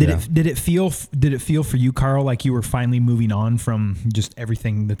 Did it feel for you, Carl, like you were finally moving on from just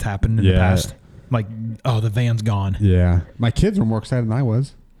everything that's happened in the Yeah. past? Like, oh, the van's gone. Yeah. My kids were more excited than I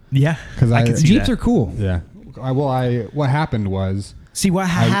was. Yeah, 'Cause I- can see Jeeps that. are cool. Yeah. What happened was See what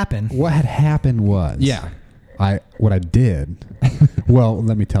happened. What had happened was Yeah. what I did. Well,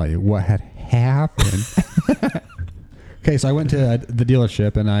 let me tell you what had happened. Okay, so I went to the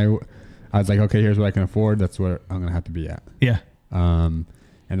dealership and I was like, okay, here's what I can afford. That's what I'm gonna have to be at. Yeah. And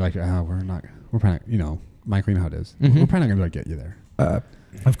like, we're probably, Michael, you know how it is. Mhm. We're probably not gonna be able to get you there.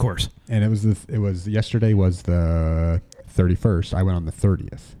 Of course. And it was yesterday was the 31st. I went on the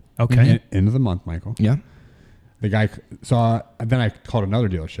 30th. Okay. End of the month, Michael. Yeah. The guy then I called another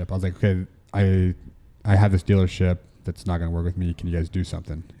dealership. I was like, okay, I have this dealership that's not going to work with me. Can you guys do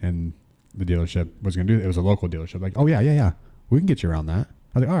something? And the dealership was going to do it. It was a local dealership. Like, oh yeah. We can get you around that.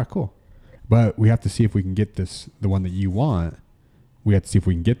 I was like, all right, cool. But we have to see if we can get the one that you want. We have to see if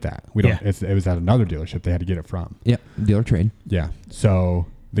we can get that. We don't. Yeah. It was at another dealership they had to get it from. Yeah. Dealer trade. Yeah. So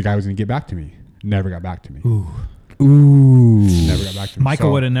the guy was going to get back to me. Never got back to me. Ooh. Never got back to me. Michael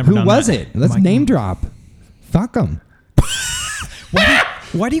So- would have never Who done was that. it? Let's Michael. name drop. Fuck them.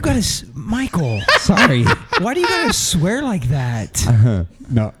 Why do you gotta, Michael? Sorry. Why do you gotta swear like that?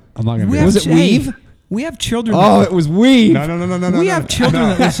 No, I'm not going to We do have Was it hey, Weave? We have children. Oh, it was weave. No. we have children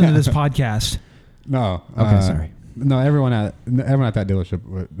that listen to this podcast. No. Okay, sorry. No, everyone at that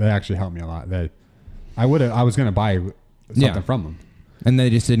dealership, they actually helped me a lot. I was going to buy something Yeah. from them, And they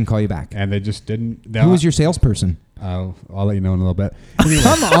just didn't call you back. and they just didn't. Who was your salesperson? I'll let you know in a little bit. Anyway,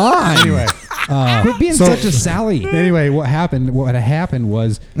 Come on. anyway, Quit being so- such a Sally. anyway, what happened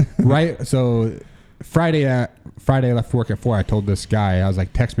was right. So Friday I left work at 4. I told this guy, I was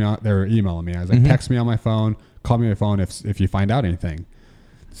like, text me on. They were emailing me. I was like, text me on my phone. Call me on my phone if you find out anything.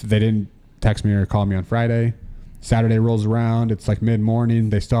 So they didn't text me or call me on Friday. Saturday rolls around. It's like mid-morning.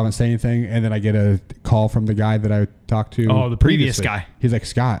 They still haven't said anything. And then I get a call from the guy that I talked to. Oh, the previous previously. guy. He's like,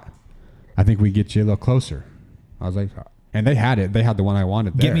 Scott, I think we get you a little closer. I was like, and they had it. They had the one I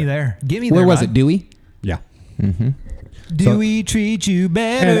wanted there. Get me there. Get me Where there. was bud. it? Dewey? Yeah. Do So- we treat you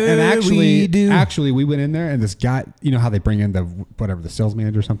better? And we do. actually, we went in there, and this guy, you know how they bring in the sales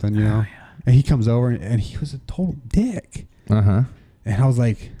manager or something, you know? And he comes over, and he was a total dick. Uh-huh. And I was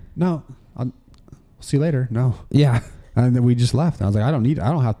like, no, I'll see you later. No. Yeah. And then we just left. And I was like, I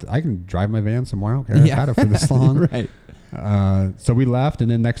don't have to, I can drive my van somewhere. I don't care. I've had it for this long. Right. So we left, and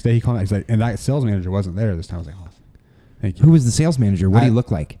then next day he called me. He's like, and that sales manager wasn't there this time. I was like, oh, thank you. Who was the sales manager? What did he I-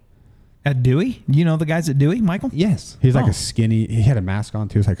 look like? At Dewey? You know the guys at Dewey, Michael? Yes. He's like Oh. a skinny, he had a mask on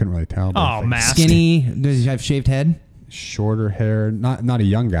too, so I couldn't really tell. but Oh, it's like mask. Skinny. Does he have shaved head? shorter hair, not a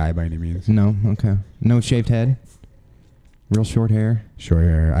young guy by any means. No. Okay. No shaved head. Real short hair. Short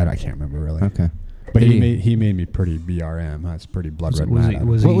hair, I can't remember really. Okay. But Did he made me pretty BRM. That's pretty blood red. Was mad he- at him.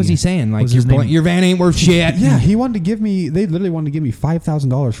 was What was he saying? Like was his name- your van ain't worth shit. Yeah, he wanted to give me. They literally wanted to give me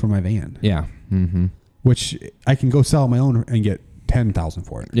 $5,000 for my van, Yeah. Mm-hmm. which I can go sell my own and get $10,000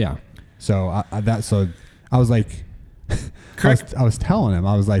 for it. Yeah. So I was like, I was telling him,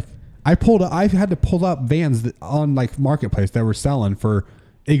 I was like, I had to pull up vans on like Marketplace that were selling for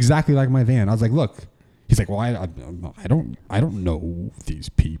exactly like my van. I was like, look. He's like, well, I don't know these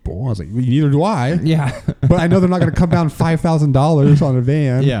people. I was like, well, neither do I. Yeah. But I know they're not going to come down $5,000 on a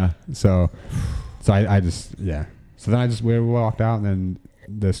van. Yeah. So I just, yeah. So then we walked out, and then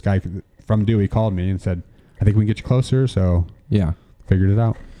this guy from Dewey called me and said, I think we can get you closer. So Yeah. figured it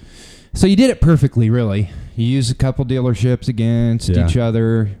out. So you did it perfectly, really. You used a couple dealerships against Yeah. each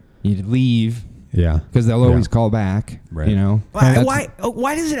other. You leave Yeah. because they'll always call back. Right. You know.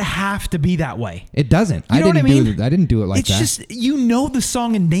 Why does it have to be that way? It doesn't. You know what I mean? I didn't do it like It's that. just, you know the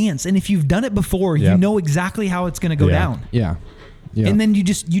song and dance, and if you've done it before, you Yep. know exactly how it's going to go Yeah. down. Yeah. Yeah. And then you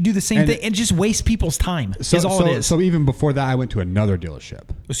do the same And- thing and just waste people's time. So, is all it is. So even before that, I went to another dealership.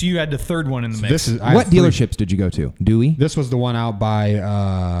 So you had the third one in the mix. This is what dealerships did you go to? Dewey? This was the one out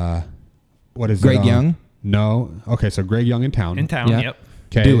by what is Greg it? Young? No. Okay, so Greg Young in town. in town. Yeah. Yep.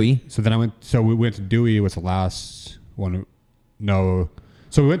 Okay. Dewey. So then we went to Dewey. Was the last one? No.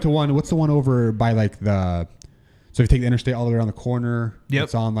 So we went to one. What's the one over by like the? So if you take the interstate all the way around the corner, Yep.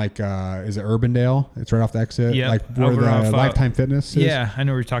 it's on like is it Urbandale? It's right off the exit. Yep. Like where Over the off, Lifetime Fitness is. Yeah, I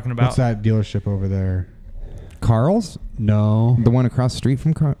know what you're talking about. What's that dealership over there? Carl's? No. The one across the street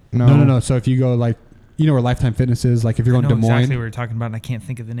from Carl? No. No. So if you go like, you know where Lifetime Fitness is? Like if you're I going know to Des Moines. exactly what you're talking about, and I can't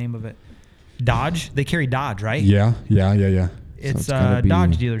think of the name of it. Dodge? They carry Dodge, right? Yeah. It's gotta a be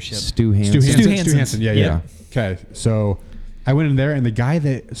Dodge dealership. Stu Hansen. Stu Hansen's. Hansen. Yeah. Okay. So I went in there, and the guy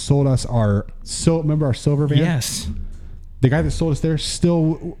that sold us remember our silver van? Yes. The guy that sold us there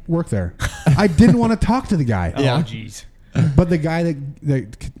still worked there. I didn't want to talk to the guy. Oh, jeez. But the guy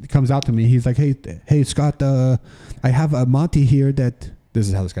that comes out to me, he's like, hey, Scott, I have a Monty here that, this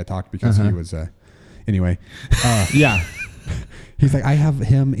is how this guy talked because he was, anyway. Yeah. He's like, I have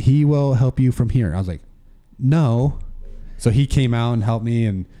him. He will help you from here. I was like, no. So he came out and helped me,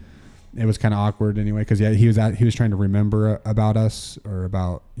 and it was kind of awkward anyway because he was trying to remember about us or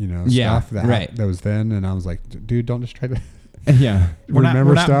about Yeah, stuff that right. that was then, and I was like, dude, don't just try to. Yeah.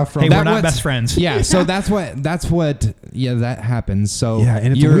 remember stuff from Hey, That we're not was- best friends. Yeah, so that's what that happens. So Yeah,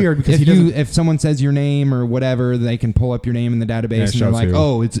 and it's you're- weird because if he doesn't- if someone says your name or whatever, they can pull up your name in the database Yeah, it and they're shows like, who.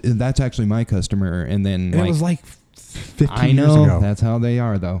 "Oh, that's actually my customer." And then And it was like 15 I years know ago. that's how they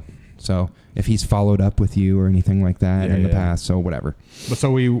are though. So if he's followed up with you or anything like that Yeah, in the yeah. past, so whatever. But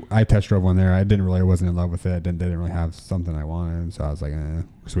so I test drove one there. I wasn't in love with it. Didn't really have something I wanted. So I was like,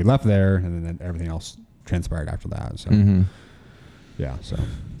 So we left there, and then everything else transpired after that. So Mm-hmm. yeah, so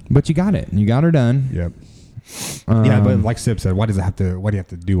But you got it. You got her done. yep. Yeah, but Um, like Sib said, why do you have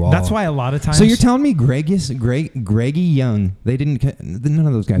to do all? That's why a lot of times. So you're telling me Greggy Young? They didn't. None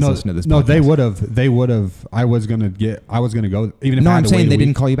of those guys listen to this. No, podcast. they would have. They would have. I was gonna go. Even if No, I had I'm to saying wait they a didn't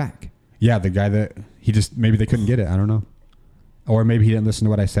week. call you back. Yeah, the guy that maybe they couldn't get it. I don't know, or maybe he didn't listen to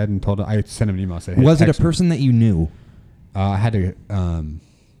what I said and told. I sent him an email. Said, hey, Was it a text me. person that you knew? I had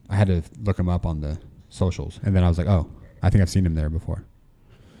to look him up on the socials, and then I was like, oh, I think I've seen him there before.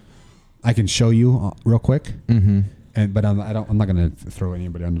 I can show you real quick, Mm-hmm. but I'm not gonna throw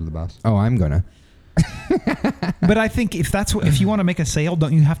anybody under the bus. Oh, I'm gonna. But I think if you want to make a sale,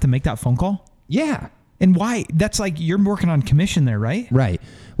 don't you have to make that phone call? Yeah. And why? That's like you're working on commission there, right? Right.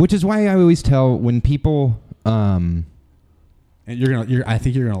 Which is why I always tell when people. And I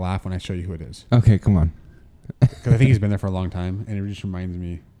think you're gonna laugh when I show you who it is, Okay, come on. because I think he's been there for a long time, and it just reminds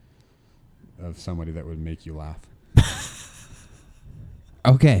me of somebody that would make you laugh.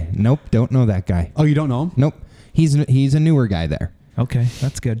 Okay. Nope. Don't know that guy. Oh, you don't know him? Nope. He's a newer guy there. Okay,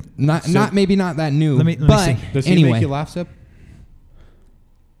 that's good. Not maybe not that new. Let me but see. Does he anyway. make you laugh, Sip?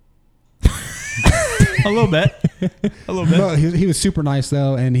 A little bit. A little bit. No, he was super nice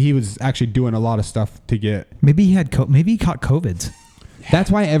though, and he was actually doing a lot of stuff to get. Maybe he had maybe he caught COVIDs.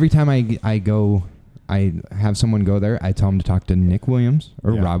 That's why every time I go, I have someone go there. I tell them to talk to Nick Williams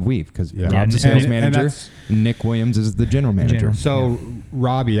or Yeah. Rob Weave because Yeah. Rob's the And- sales and manager. that's- Nick Williams is the general manager. General. So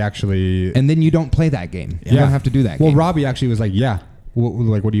Robbie actually. And then you don't play that game. You Yeah. don't have to do that Well, game. Robbie actually was like, "Yeah,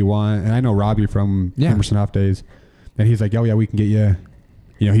 what do you want?" And I know Robbie from Yeah. Emerson Off Days, and he's like, "Oh yeah, we can get you."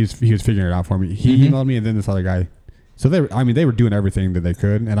 You know, he was figuring it out for me. He Mhm. emailed me, and then this other guy. So they were doing everything that they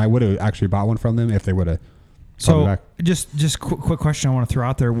could, and I would have actually bought one from them if they would have. So just quick question I want to throw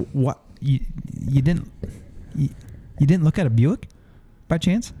out there. What you didn't look at a Buick by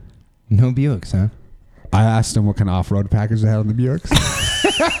chance? No Buicks, huh? I asked him what kind of off-road package they had on the Buicks.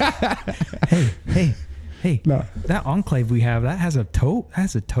 Hey. No. That Enclave we have that has a tow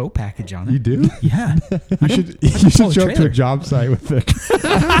package on it. You do? Yeah. You should pull show a up to a trailer. job site with it.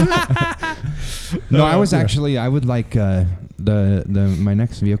 No, I was actually. I would like my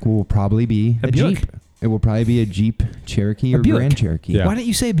next vehicle will probably be A a Buick. Jeep. It will probably be a Jeep Cherokee A or Buick. Grand Cherokee. Yeah. Why don't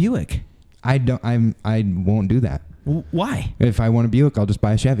you say a Buick? I won't do that. Why? If I want a Buick, I'll just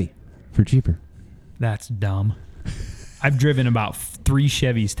buy a Chevy for cheaper. That's dumb. I've driven about 3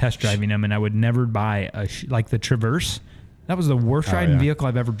 Chevys test driving them, and I would never buy like the Traverse. That was the worst Oh, riding yeah. vehicle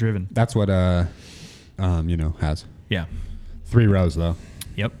I've ever driven. That's what has Yeah. 3 rows though.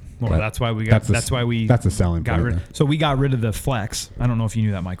 Yep. Well, But that's why we got. That's why we That's a selling got point. rid. there. So we got rid of the Flex. I don't know if you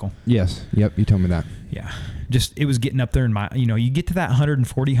knew that, Michael. Yes. Yep. You told me that. Yeah. Just it was getting up there in you get to that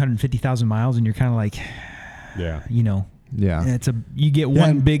 140, 150,000 miles, and you're kind of like, Yeah. Yeah. you get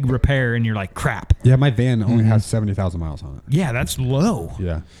one big repair, and you're like, crap. Yeah, my van only has 70,000 miles on it. Yeah, that's low.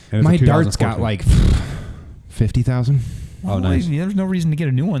 Yeah. And it's My a Dart's got 2014. like 50,000. Oh, nice. There's no reason to get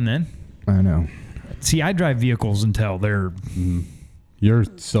a new one then. I know. See, I drive vehicles until they're Your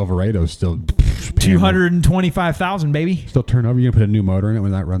Silverado's still 225,000, baby. Still turn over. You gonna put a new motor in it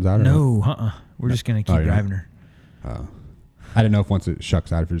when that runs out? Or No, We're just gonna keep you're not? driving her. not? I didn't know if once it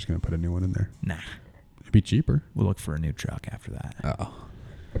shucks out, if you're just gonna put a new one in there. Nah, It'd be cheaper. we'll look for a new truck after that. Oh,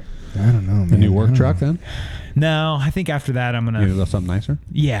 I don't know, man. a new I work don't truck know. then? No, I think after that I'm You need a gonna. little something nicer.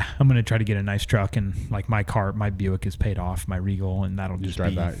 Yeah, I'm gonna try to get a nice truck, and like my Buick is paid off, my Regal, and that'll You just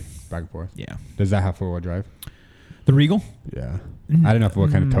just drive be back and forth. Yeah, Does that have 4-wheel drive? the Regal. Yeah. I don't know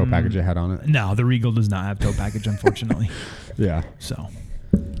what kind of tow package it had on it. No, the Regal does not have tow package, unfortunately. Yeah. So,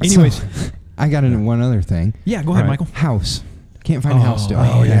 anyways, I got into one other thing. yeah, go ahead, All right. Michael. House. Can't find a house still.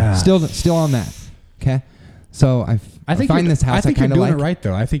 Oh, yeah. Still on that. Okay. So I find you're- this house I think you're kind of doing like. it right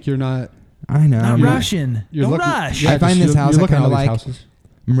though. I think you're not. I know. Not I'm rushing. You're Don't looking, rush. I find this house I looking at kinda all these like. houses.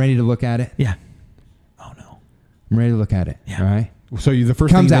 I'm ready to look at it. Yeah. Oh no. I'm ready to look at it. Yeah. All right. So the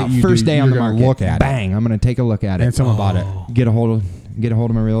first Comes thing out that you first do, day on you're the gonna market. Look at it. Bang! I'm gonna take a look at it. And someone bought it. Get a hold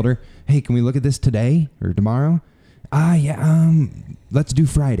of my realtor. Hey, can we look at this today or tomorrow? Yeah. Let's do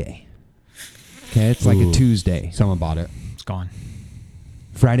Friday. Okay, it's like a Ooh. Tuesday. Someone bought it. It's gone.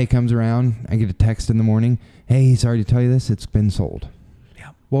 Friday comes around. I get a text in the morning. Hey, sorry to tell you this. It's been sold. Yeah.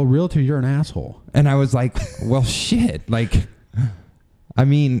 Well, realtor, you're an asshole. And I was like, well, shit. Like, I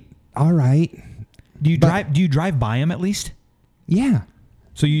mean, all right. Do you drive by them at least? Yeah.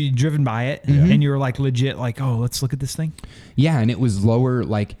 So you driven by it and you were like legit like, oh, let's look at this thing? Yeah, and it was lower,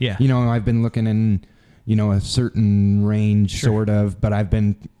 like, Yeah. you know, I've been looking in, you know, a certain range, sort of, but I've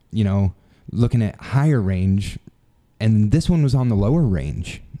been, you know, looking at higher range, and this one was on the lower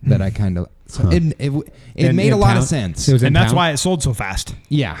range that I kind of, so it made a lot of sense. It was in And that's town? why it sold so fast,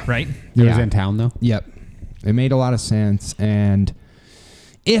 Yeah. right? It was Yeah. in town, though? Yep. It made a lot of sense, and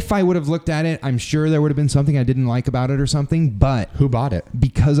if I would have looked at it, I'm sure there would have been something I didn't like about it or something, but Who bought it?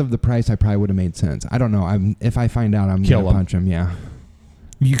 because of the price, I probably would have made sense. I don't know. If I find out, I'm Kill going to him. punch him, yeah.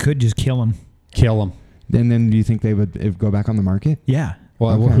 You could just kill them. Kill him. And then do you think they would go back on the market? Yeah.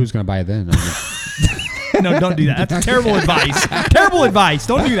 Well, Okay. who's going to buy it then? I mean, No, don't do that. That's terrible advice. Terrible advice.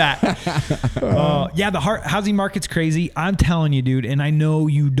 Don't do that. Yeah, the housing market's crazy. I'm telling you, dude, and I know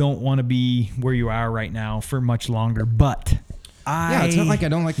you don't want to be where you are right now for much longer, but Yeah, it's not like I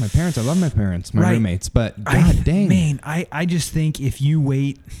don't like my parents. I love my parents, my Right. roommates, but god dang. Man, I just think if you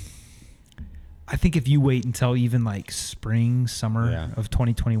wait until even like spring, summer of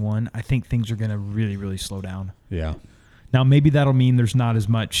 2021, I think things are going to really, really slow down. yeah. Now, maybe that'll mean there's not as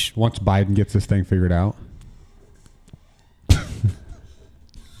much. Once Biden gets this thing figured out.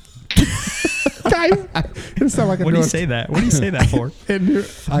 What do you say that? What do you say that for?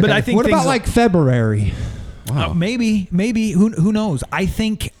 But I think What things about like February? maybe who knows? I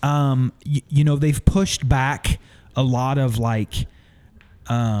think you know, they've pushed back a lot of like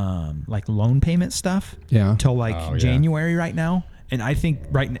loan payment stuff Yeah. till like Oh, yeah. January right now, and I think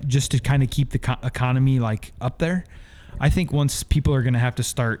just to kind of keep the economy like up there, I think once people are going to have to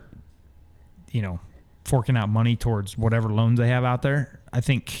start, you know, forking out money towards whatever loans they have out there, I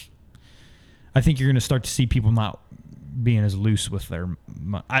think you're going to start to see people not being as loose with their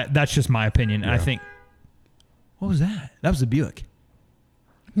money. That's just my opinion. And I think, what was that? That was the Buick.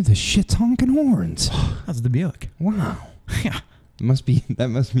 The shit's honking horns. That was the Buick. Wow. Yeah. That's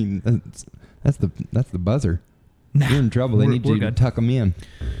the buzzer. Nah, You're in trouble. They need we're you to good. tuck them in.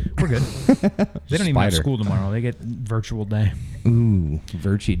 We're good. They don't even have Spider. school tomorrow. They get virtual day. Ooh,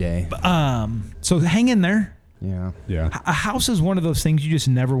 Virtue Day. So hang in there. Yeah. Yeah. A house is one of those things you just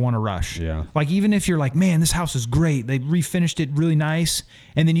never want to rush. Yeah. Like even if you're like, man, this house is great. They refinished it really nice.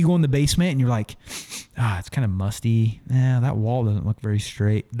 And then you go in the basement and you're like, it's kind of musty. That wall doesn't look very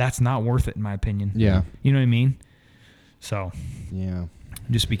straight. That's not worth it in my opinion. Yeah. You know what I mean? So Yeah.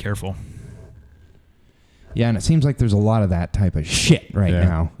 just be careful. Yeah, and it seems like there's a lot of that type of shit right Yeah.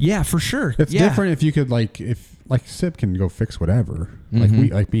 now. Yeah, for sure. It's Yeah. different if you could like Sip can go fix whatever. Like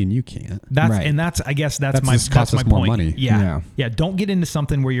me and you can't. I guess that's my costs us my more point. money. Yeah. Don't get into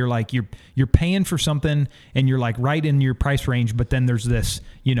something where you're like you're paying for something and you're like right in your price range, but then there's this,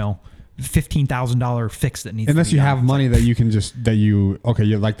 you know, $15,000 fix that needs. Unless to be you done. have money that you can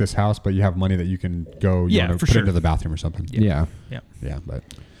you like this house, but you have money that you can go Yeah, wanna for put sure. into the bathroom or something. Yeah. Yeah. Yeah, but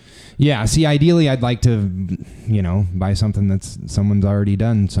Yeah, see, ideally, I'd like to, you know, buy something that's someone's already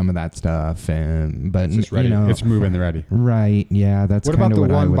done some of that stuff, but it's just ready. you know, It's moving ready. right? Yeah, that's What kind about of the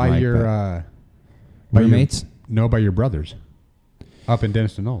what I one would by like, your but- by roommates? No, by your brothers, up in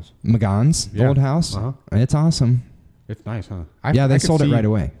Denniston Knolls. McGonn's Yeah. old house. Uh-huh. It's awesome. It's nice, huh? Yeah, they could sold it see- right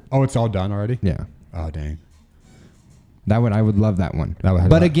away. Oh, it's all done already. Yeah, Oh, dang. I would love that one. That would-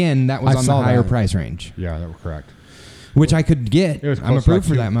 but again, that was I on the saw higher that. price range, Yeah, that was correct. which I could get. It was I'm close to approved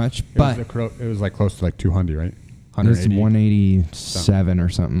like for that much, It but was like close to like 200, right? it was 180. 187 or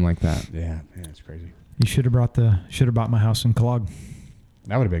something like that. Yeah, it's crazy. You should have bought my house in Kellogg.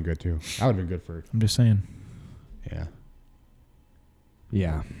 That would have been good too. That would have been good for. I'm just saying. Yeah.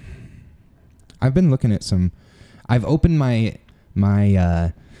 Yeah. I've been looking at some. I've opened my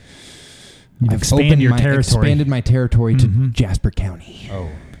You've expanded my territory to Mhm. Jasper County. Oh.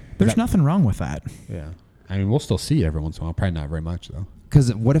 There's nothing wrong with that. Yeah. I mean, we'll still see every once in a while. Probably not very much though.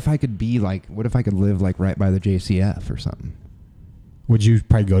 Because what if I could live like right by the JCF or something? Would you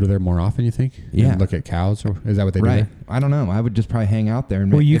probably go to there more often? You think? Yeah. And look at cows, or is that what they do? Right. There? I don't know. I would just probably hang out there.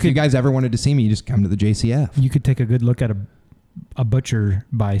 And Well, you if you could- guys ever wanted to see me, you just come to the JCF. You could take a good look at a butcher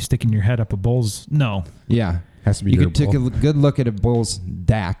by sticking your head up a bull's. No. Yeah. Has to be You your could take bull. a good look at a bull's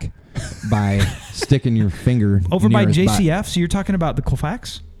dack by sticking your finger Over near by his butt. JCF, so you're talking about the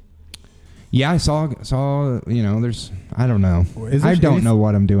Colfax? Yeah, I saw, you know, there's, I don't know. Is there I don't anyth- know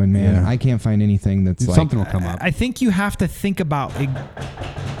what I'm doing, man. Yeah. I can't find anything that's like, Something will come up. I think you have to think about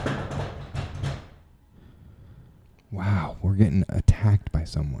wow, we're getting attacked by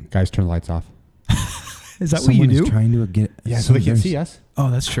someone. Guys, turn the lights off. Is that Someone what you is do? trying to get. Yeah, so they can there's- see us.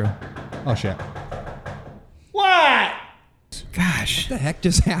 Oh, that's true. Oh shit. Gosh. What the heck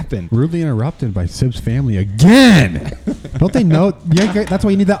just happened? Rudely interrupted by Sib's family again. Don't they know? Yeah, that's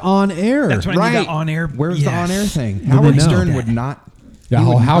why you need that on air. That's why I need that on air. Where's the Yes. on air thing? Well, Howard they know. Stern would not. Yeah, he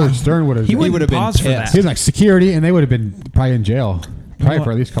would Howard not- Stern would have. He would have been pissed. for that. He was like security, and they would have been probably in jail, probably what?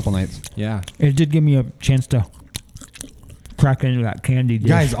 for at least a couple nights. Yeah. It did give me a chance to crack into that candy dish.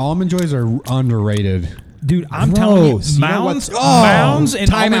 Guys, almond joys are underrated. Dude, I'm telling you, Gross. You know Mounds, what's- Mounds and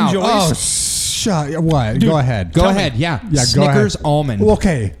time Almond out. Joys. Shut. What? Go ahead. Go ahead. Yeah. Yeah, Snickers go ahead. almond.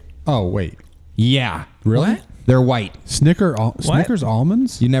 Okay. Oh wait. Yeah. Really? What? They're white. Snickers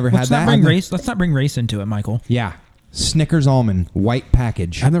almonds? You never had Let's that? not bring race into it, Michael. Yeah. Snickers almond, white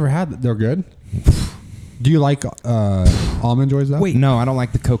package. I've never had that. They're good. Do you like almond joys though? Wait. No, I don't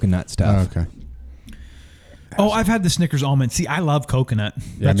like the coconut Oh, stuff. okay. Oh, I've had the Snickers almond. See, I love coconut.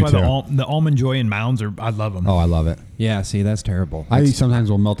 Yeah, That's me why too. the Almond Joy and Mounds are. I love them. Oh, I love it. Yeah, see, that's terrible. I sometimes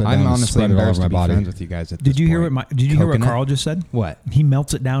will melt it down I'm and honestly spread it all embarrassed over to my be body. friends with you guys. At Did this you hear point. Did you hear what Coconut? Carl just said? What? He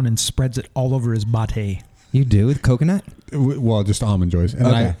melts it down and spreads it all over his bate. You do with coconut? Well, just almond joys, and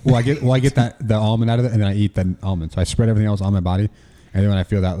Okay. then I get that the almond out of it, and then I eat the almond. So I spread everything else on my body, and then when I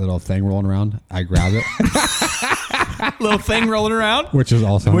feel that little thing rolling around, I grab it, Little thing rolling around, which is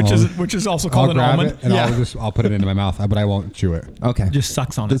also which an is almond. which is also I'll called an grab almond. it and I'll put it into my mouth, but I won't chew it. Okay. Just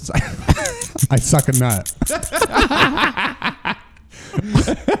sucks on it. I suck a nut.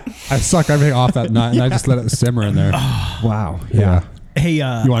 I suck everything off that nut, and I just let it simmer in there. Wow. Yeah. Hey,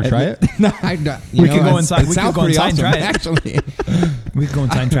 You want to try it? No, I don't. We could go inside. We could go pretty inside and try it. actually. we can go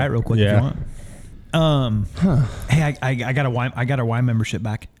inside and try it real quick Yeah. if you want. Hey, I got a Y membership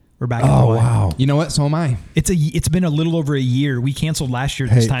back. We're back. at Oh the Y. wow. You know what? So am I. It's been a little over a year. We canceled last year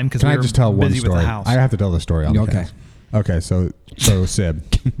this time because can we I were just tell one busy with story? the house. I have to tell the story. On the Okay. cast. Okay. So Sib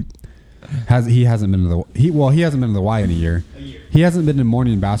hasn't been to he hasn't been to the Y in a year. He hasn't been to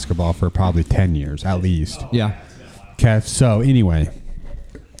morning basketball for probably 10 years at least. Yeah. Okay. So anyway,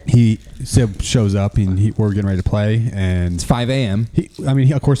 Sib shows up and we're getting ready to play, and It's 5 a.m.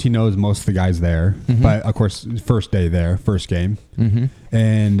 of course he knows most of the guys there, but of course first day there, first game,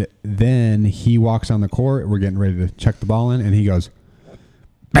 and then he walks on the court. We're getting ready to check the ball in, and he goes,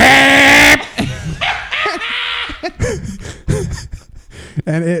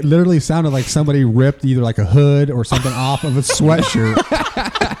 and it literally sounded like somebody ripped either like a hood or something off of a sweatshirt.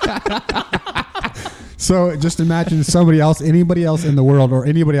 So just imagine anybody else in the world, or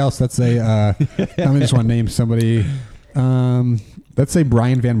anybody else. Let's say, I just want to name somebody. Let's say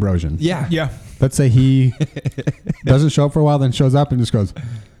Brian Van Brosen. Yeah. yeah. Let's say he doesn't show up for a while, then shows up and just goes.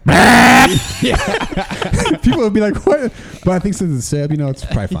 People would be like, "What?" But I think since it's Sib, it's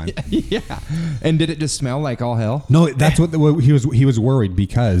probably fine. Yeah. And did it just smell like all hell? No, that's what he was worried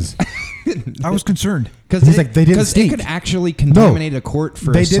because I was concerned. Because He's like, they didn't it stink. could actually contaminate a court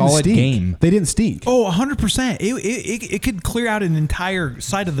for a solid stink. game. They didn't stink. Oh, 100%. It could clear out an entire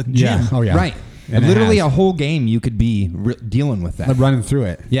side of the gym. Yeah. Oh yeah. Right. And it Literally has. a whole game you could be dealing with that. Like running through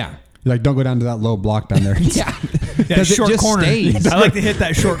it. Yeah. You're like, don't go down to that low block down there. Yeah. That Because it short just corner. stays. I like to hit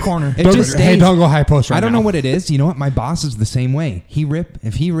that short corner. It Don't- just hey, stays. don't go high post right I don't now. know what it is. You know what? My boss is the same way.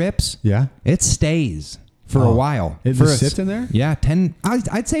 If he rips, Yeah. it stays for a Oh. while. It for just a sits in there? Yeah, 10.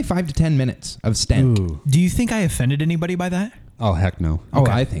 I'd say 5 to 10 minutes of stench. Ooh. Do you think I offended anybody by that? Oh heck no. Oh,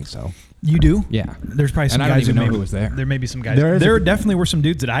 I think so. You do? Yeah. There's probably some And I don't guys even who know maybe, who was there. There may be some guys. There is Definitely were some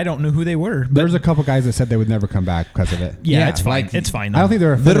dudes that I don't know who they were. But There's a couple guys that said they would never come back because of it. yeah, Yeah, it's fine. like- It's fine. I don't think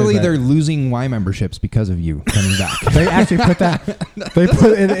they're offended, Literally, but they're losing Y memberships because of you coming back. They actually put that. They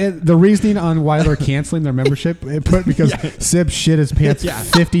put it, the reasoning on why they're canceling their membership. It put because Sib shit his pants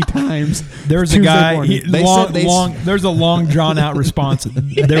 50 times. There's a Tuesday guy. morning. There's a long drawn out response.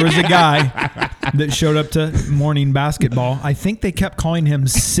 There was a guy that showed up to morning basketball. I think they kept calling him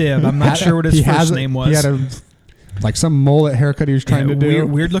Sib. I'm not sure what his first name was. He had like some mullet haircut he was trying to do.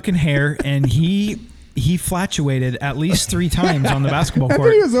 Weird looking hair, and he flatuated at least 3 times on the basketball I court.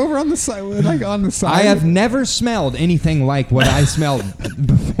 thought he was over on the side, like on the side. I have never smelled anything like what I smelled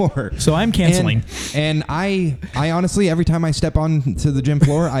before. So I'm canceling. And I honestly, every time I step onto the gym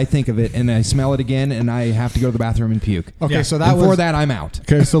floor, I think of it and I smell it again, and I have to go to the bathroom and puke. Okay, Yeah. so that Before was that, I'm out.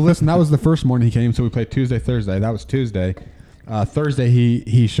 Okay, so listen, that was the first morning he came. So we played Tuesday, Thursday. That was Tuesday. Thursday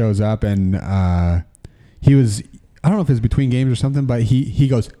he shows up and he was, I don't know if it was between games or something, but he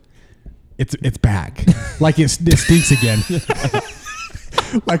goes, it's back, like it stinks again.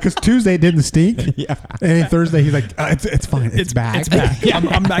 Like, because Tuesday it didn't stink, yeah, and then Thursday he's like, it's fine, it's back. It's back.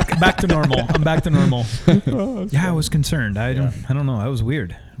 I'm back to normal. I'm back to normal. Yeah, I was concerned. I don't know. That was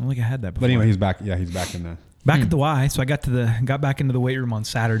weird. I don't think I had that before. But anyway, he's back. Yeah, he's back in the. Back at the Y. So I got back into the weight room on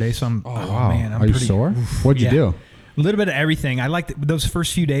Saturday. So I'm. Oh, wow, man, I'm are you pretty sore? What'd you yeah. do? A little bit of everything. I like those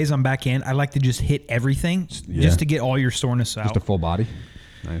first few days I'm back in. I like to just hit everything Yeah. just to get all your soreness out. Just a full body.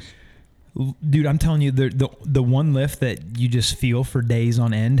 Nice. Dude, I'm telling you, the one lift that you just feel for days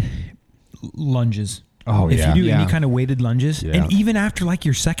on end, lunges. Oh, if yeah. you do Yeah. any kind of weighted lunges, Yeah. and even after like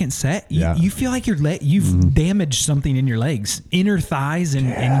your second set, Yeah. you feel like you've damaged something in your legs, inner thighs and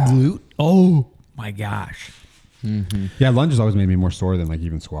glute. Oh my gosh. Yeah, lunges always made me more sore than like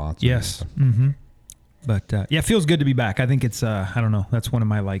even squats. Yes. But yeah, it feels good to be back. I think it's I don't know. That's one of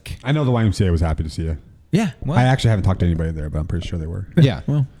my like. I know the YMCA was happy to see you. Yeah. Well, I actually haven't talked to anybody there, but I'm pretty sure they were. Yeah.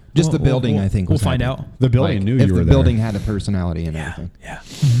 well, Just we'll- the building, we'll- I think. we'll was find happy. out. The building Like, knew if you were the there. building had a personality and everything. Yeah.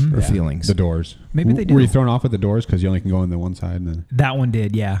 Or feelings. The doors. Maybe they Were you do. thrown off with the doors because you only can go in the one side? And then... That one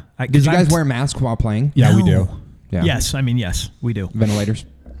did. Yeah. Did you guys wear masks while playing? Yeah, we do. Yeah. Yes. I mean, yes, we do. Ventilators?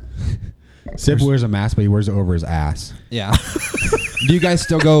 Sip wears a mask, but he wears it over his ass. Yeah. Do you guys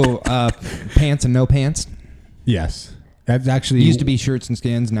still go pants and no pants? Yes. That's actually... It used to be shirts and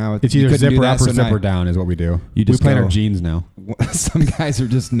skins. Now It's you either couldn't do zipper that, up or so now- zipper down is what we do. You just we play in go- our jeans now. Some guys are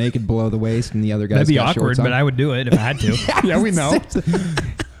just naked below the waist, and the other guys That'd be got awkward, shorts on. but I would do it if I had to. Yeah, we know.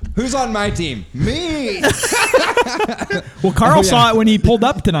 Who's on my team? Me. Well, Carl saw it when he pulled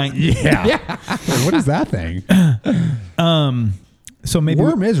up tonight. Yeah. Wait, what is that thing? So maybe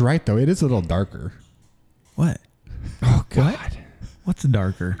Worm is right, though. It is a little darker. what? Oh God. What's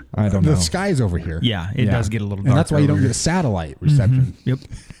darker? I don't The know. sky's over here. Yeah, it does get a little darker. And that's why you don't over get here. a satellite reception. Yep.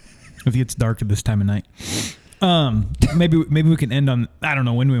 If it gets dark at this time of night. Maybe we can end on. I don't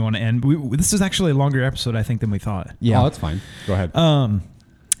know when we want to end. This is actually a longer episode, I think, than we thought. Yeah. Oh, that's fine. Go ahead.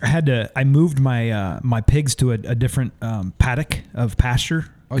 I moved my my pigs to a different paddock of pasture.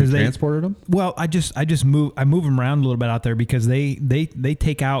 Oh, you they transported them? Well, I move them around a little bit out there because they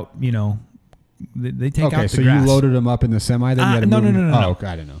take out, you know, they take out Okay, the so grass. you loaded them up in the semi, then you had to no, move no, them? no, no, Oh, no. okay,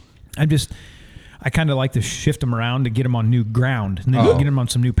 I didn't know. I kind of like to shift them around to get them on new ground and then Oh. get them on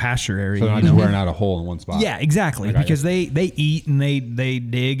some new pasture area. So they're not you just know? wearing out a hole in one spot. Yeah, exactly. I got you. Because they eat and they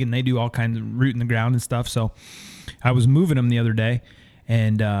dig and they do all kinds of root in the ground and stuff. So I was moving them the other day,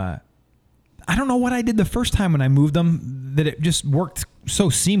 and I don't know what I did the first time when I moved them that it just worked so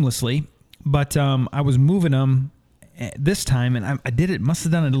seamlessly. But I was moving them this time, and I did it. Must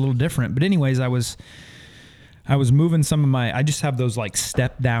have done it a little different. But anyways, I was moving some of my. I just have those like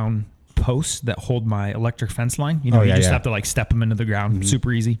step down posts that hold my electric fence line. You know, Oh, you yeah, just yeah. have to like step them into the ground,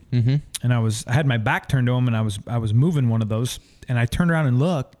 super easy. Mm-hmm. And I had my back turned to them, and I was moving one of those, and I turned around and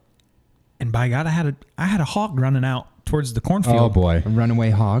looked, and by God, I had a hog running out towards the cornfield. Oh, boy. A runaway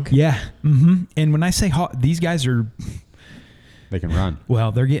hog. Yeah. Mm-hmm. And when I say hog, these guys are They can run.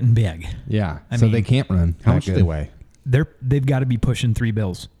 they're getting big. Yeah. I so mean, they can't run. How Not much do good. they weigh? They've got to be pushing 3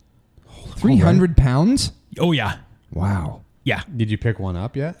 bills. 300 pounds? Oh yeah, Wow. yeah. Did you pick one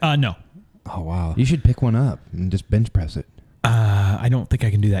up yet? No. Oh, wow. You should pick one up and just bench press it. I don't think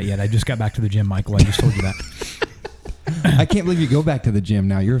I can do that yet. I just got back to the gym, Michael. I just told you that. I can't believe you go back to the gym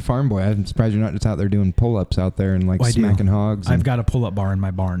now. You're a farm boy. I'm surprised you're not just out there doing pull-ups out there and like Well, I do. smacking hogs. I've and got a pull-up bar in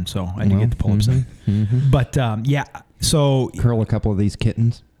my barn, so I do Well, get the pull-ups in. But yeah, so curl a couple of these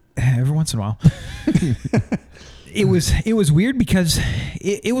kittens. every once in a while. It was weird because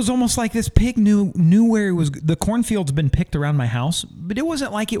it was almost like this pig knew where it was. The cornfield's been picked around my house, but it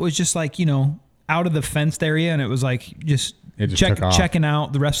wasn't like it was just like, you know, out of the fenced area and it was like just, It just took off. checking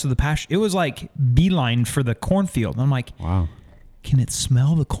out the rest of the pasture. It was like beeline for the cornfield. I'm like, Wow. can it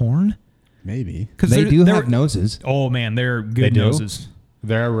smell the corn? Maybe. Because They do have noses. Oh man, they're good They do? noses.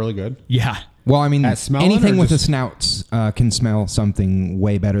 They're really good. Yeah. Well, I mean, At smelling anything or with just- a snout can smell something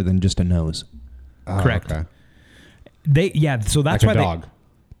way better than just a nose. Oh, Correct. Okay. So that's Like why a dog.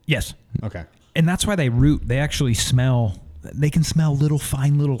 yes. Okay. And that's why they root. They actually smell. They can smell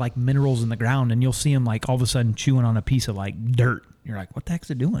fine little like minerals in the ground, and you'll see them like all of a sudden chewing on a piece of like dirt. You're like, what the heck's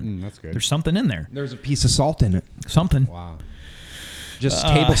it doing? That's good. There's something in there. There's a piece of salt in it. Something. Wow. Just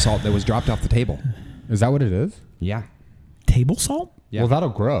table salt that was dropped off the table. Is that what it is? Yeah. Table salt? Yeah. Well, that'll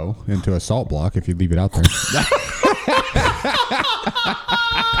grow into a salt block if you leave it out there.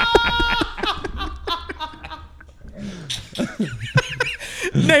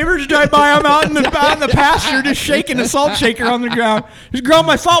 Neighbors drive by. I'm out in the pasture, just shaking a salt shaker on the ground, just growing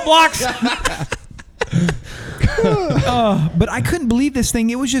my salt blocks. But I couldn't believe this thing.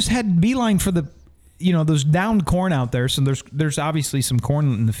 It was just had beeline for the, you know, those downed corn out there. So there's obviously some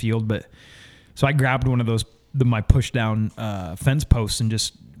corn in the field, but so I grabbed one of those my push down fence posts and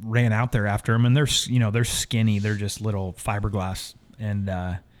just ran out there after them. And they're skinny. They're just little fiberglass and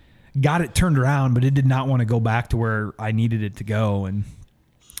got it turned around, but it did not want to go back to where I needed it to go. And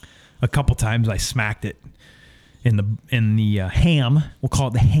a couple times I smacked it in the ham. We'll call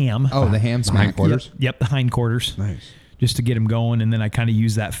it the ham. Oh, the ham smack. hindquarters? Yep, the hindquarters. Nice. Just to get him going, and then I kind of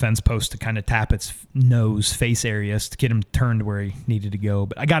use that fence post to kind of tap its nose, face areas to get him turned where he needed to go.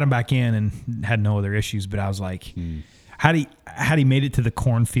 But I got him back in and had no other issues. But I was like, had he made it to the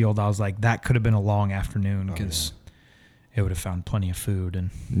cornfield, I was like, that could have been a long afternoon because it would have found plenty of food.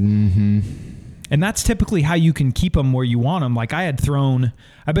 And and that's typically how you can keep them where you want them. Like I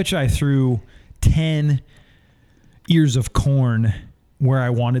bet you I threw 10 ears of corn where I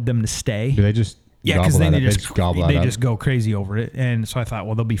wanted them to stay. Do they just Because then they gobble that up? just go crazy over it, and so I thought,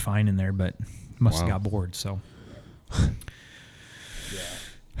 well, they'll be fine in there, but must have got bored. So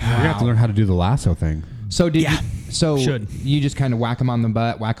We have to learn how to do the lasso thing. So Should. you just kind of whack him on the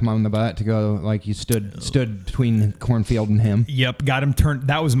butt to go like you stood between cornfield and him. Yep, got him turned.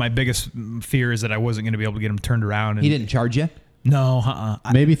 That was my biggest fear, is that I wasn't going to be able to get him turned around. And He didn't charge you. No,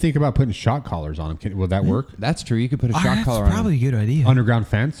 Maybe think about putting shock collars on them. Will that work? That's true. You could put a shock that's collar on. probably a good idea. Underground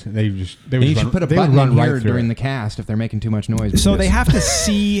fence. They And would you should put a button in here through during it. the cast if they're making too much noise. So they because- have to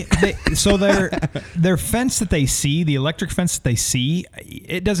see. So their fence that they see, the electric fence that they see,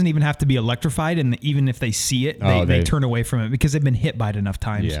 it doesn't even have to be electrified, and even if they see it, they turn away from it because they've been hit by it enough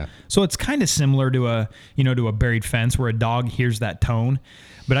times. Yeah. So it's kind of similar to a buried fence where a dog hears that tone,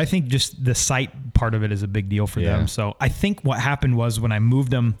 but I think just the sight part of it is a big deal for them. So I think what happened was when I moved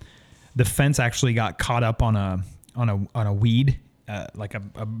them, the fence actually got caught up on a weed. Like a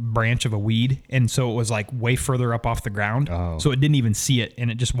branch of a weed, and so it was like way further up off the ground, so it didn't even see it,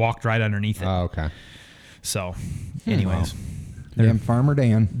 and it just walked right underneath it. Oh, okay. So, anyways, Damn Farmer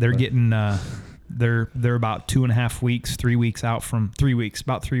Dan. they're getting they're about 2.5 weeks, 3 weeks out from 3 weeks,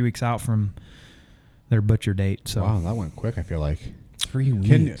 about 3 weeks out from their butcher date. So Wow, that went quick. I feel like. 3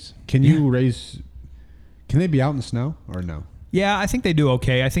 weeks. Can you raise? Can they be out in the snow or no? yeah, I think they do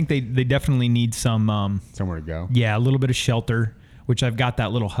okay. I think they definitely need some Somewhere to go. a little bit of shelter, which I've got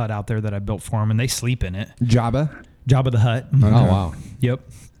that little hut out there that I built for them, and they sleep in it. Jabba. Jabba the Hutt. Oh wow. Yep.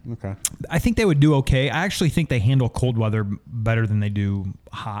 Okay. I think they would do okay. I actually think they handle cold weather better than they do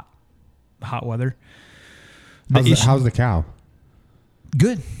hot weather. How's the cow?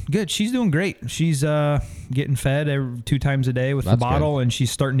 Good. She's doing great. She's getting fed 2 times a day with the That's bottle, and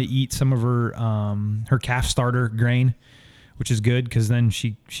she's starting to eat some of her calf starter grain, which is good because then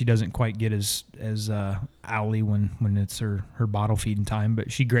she doesn't quite get as owly when it's her bottle feeding time.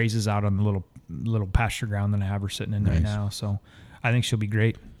 But she grazes out on the little pasture ground that I have her sitting in right now. So I think she'll be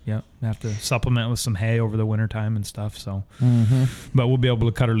great. Yeah, I have to supplement with some hay over the winter time and stuff. So, but we'll be able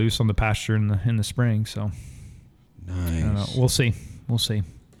to cut her loose on the pasture in the spring. So, I don't know. We'll see.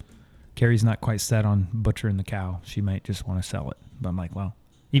 Carrie's not quite set on butchering the cow. She might just want to sell it. But I'm like, well,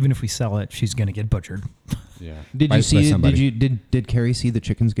 even if we sell it, she's going to get butchered. Yeah. Did you see? Did Carrie see the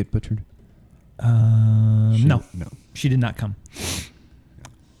chickens get butchered? No, No. she did not come.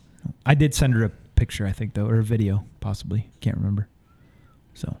 I did send her a picture, I think, though, or a video, possibly. Can't remember.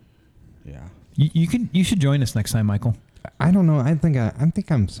 So Yeah. you should join us next time, Michael. I don't know. I think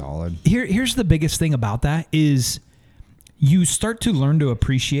I'm solid. Here's the biggest thing about that is you start to learn to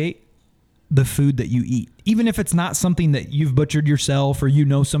appreciate the food that you eat, even if it's not something that you've butchered yourself or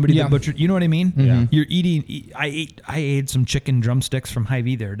somebody that butchered. You know what I mean? Yeah. You're eating. I ate some chicken drumsticks from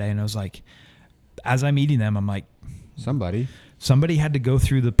Hy-Vee the other day, and I was like, as I'm eating them, I'm like, somebody had to go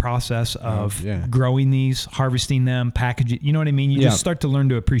through the process of growing these, harvesting them, packaging. You know what I mean? You just start to learn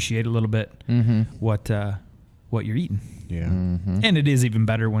to appreciate a little bit what you're eating. Yeah. And it is even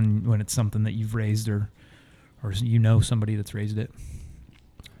better when it's something that you've raised or somebody that's raised it.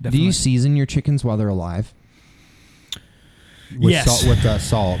 Definitely. Do you season your chickens while they're alive? With Yes. salt, with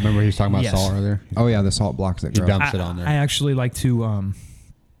salt. Remember he was talking about Yes. salt earlier? Oh yeah, the salt blocks that He grow. dumps it on there. I actually like to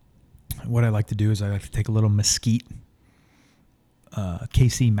what I like to do is I like to take a little mesquite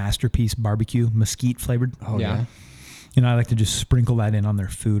KC Masterpiece barbecue, mesquite flavored. Oh yeah. And I like to just sprinkle that in on their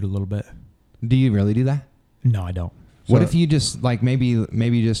food a little bit. Do you really do that? No, I don't. What if you just like maybe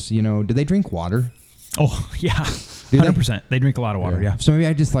just do they drink water? Oh yeah, Do they? 100%. They drink a lot of water. Yeah, So maybe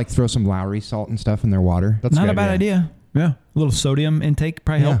I just like throw some Lowry salt and stuff in their water. That's not good, a bad idea. Yeah, a little sodium intake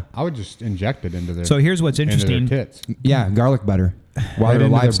probably help. I would just inject it into their So here's what's interesting. into their tits. Yeah, garlic butter. While Right they're into their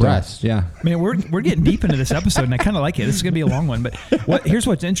live still. breast. Yeah. Man, we're getting deep into this episode, and I kind of like it. This is gonna be a long one, but here's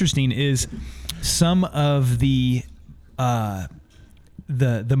what's interesting is some of the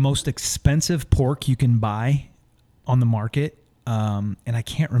most expensive pork you can buy on the market, and I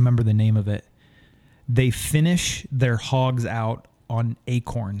can't remember the name of it. They finish their hogs out on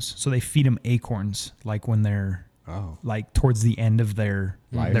acorns, so they feed them acorns like when they're like towards the end of their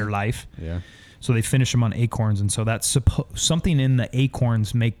life. Yeah. So they finish them on acorns, and so that's something in the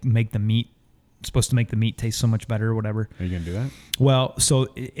acorns make the meat supposed to make the meat taste so much better or whatever. Are you gonna do that? Well, so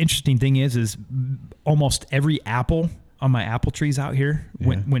interesting thing is almost every apple on my apple trees out here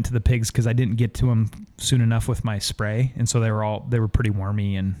went to the pigs because I didn't get to them soon enough with my spray, and so they were pretty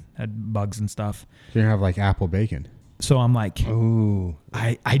wormy and had bugs and stuff. You're gonna have like apple bacon. So I'm like, Ooh.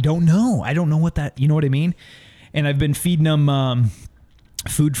 I don't know. I don't know what that, you know what I mean? And I've been feeding them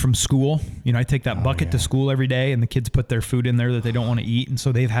food from school. You know, I take that bucket to school every day, and the kids put their food in there that they don't want to eat, and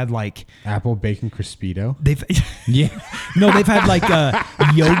so they've had like Apple bacon Crispito. they've they've had like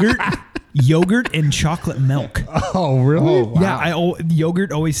yogurt and chocolate milk. Oh, really? Oh, wow. Yeah,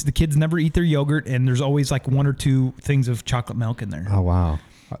 yogurt always, the kids never eat their yogurt, and there's always like 1 or 2 things of chocolate milk in there. Oh, wow.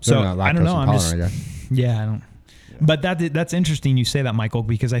 So, They're not I don't know, lactose I'm just- intolerant, I guess. Yeah, I don't. But that's interesting you say that, Michael,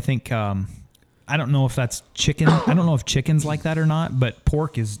 because I think I don't know if that's chicken. I don't know if chicken's like that or not, but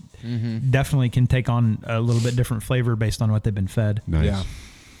pork is definitely can take on a little bit different flavor based on what they've been fed. Nice. Yeah.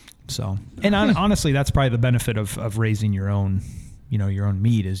 So, and honestly, that's probably the benefit of raising your own, your own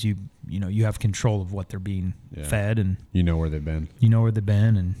meat is you have control of what they're being fed, and You know where they've been. you know where they've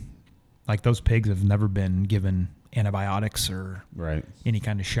been, and like those pigs have never been given antibiotics or Right. any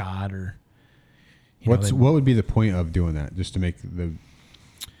kind of shot or. you know, What would be the point of doing that? Just to make the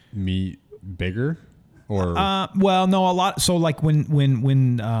meat bigger, or Well, no, a lot. So like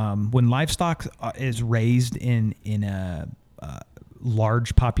when livestock is raised in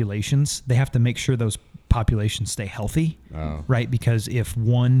large populations, they have to make sure those populations stay healthy, right? Because if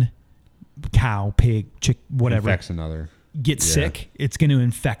one cow, pig, chick, whatever infects another. gets sick, it's going to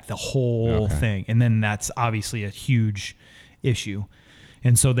infect the whole Okay. thing, and then that's obviously a huge issue.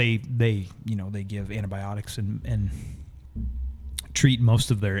 And so they give antibiotics and treat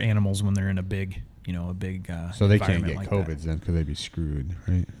most of their animals when they're in a big So they can't environment get like COVID that. then because they'd be screwed,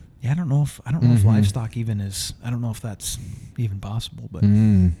 right? Yeah, I don't know if livestock even is. I don't know if that's even possible. But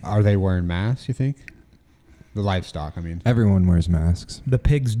Are they wearing masks, you think? The livestock, I mean. Everyone wears masks. the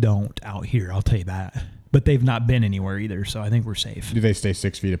pigs don't out here. I'll tell you that. But they've not been anywhere either, so I think we're safe. Do they stay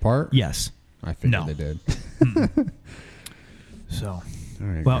 6 feet apart? Yes. I figured No. they did. So, All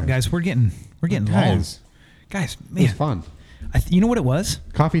right, well, guys, we're getting long. Guys, it man, was fun. you know what it was?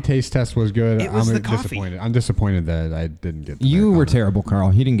 Coffee taste test was good. It was I'm the coffee. disappointed. I'm disappointed that I didn't get. You were Americano. terrible,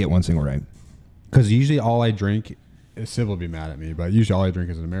 Carl. You didn't get one single right. Because usually all I drink, Sid will be mad at me, but usually all I drink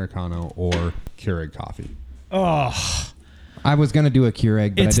is an Americano or Keurig coffee. Oh, I was gonna do a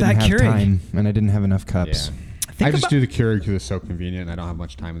Keurig, but It's I didn't that have Keurig. time, and I didn't have enough cups. I just do the Keurig because it's so convenient and I don't have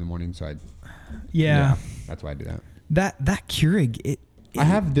much time in the morning, so yeah. that's why I do that. That Keurig, I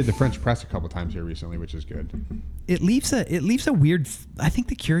have did the French press a couple times here recently, which is good. it leaves a weird. I think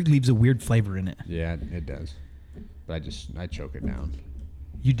the Keurig leaves a weird flavor in it. Yeah, it does. But I choke it down.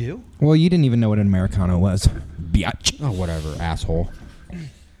 You do? Well, you didn't even know what an Americano was. Biatch. Oh, whatever, asshole.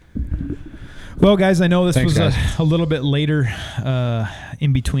 Well, guys, I know this Thanks, was guys. a little bit later,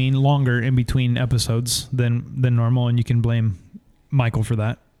 longer in between episodes than normal, and you can blame Michael for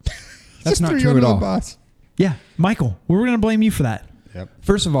that. That's not true at all. Yeah, Michael, we're going to blame you for that. Yep.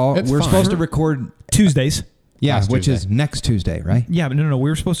 First of all, It's we're fine. supposed to record. Tuesdays. Yeah, Last which is Tuesday. next Tuesday, right? Yeah, but no. We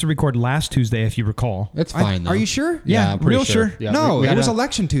were supposed to record last Tuesday, if you recall. It's fine. Are you sure? Yeah, I'm pretty real sure. Yeah, No, we it had was a-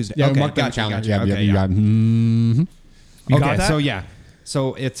 election Tuesday. Yeah, we okay, marked on the gotcha, calendar. gotcha. Yeah, Okay, you yeah. got. You Okay, got that? so yeah.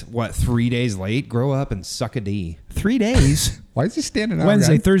 So it's what, 3 days late? Grow up and suck a D. 3 days. Why is he standing out?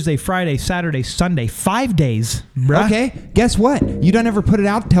 Wednesday, guy? Thursday, Friday, Saturday, Sunday. 5 days, bruh. Okay, guess what? You don't ever put it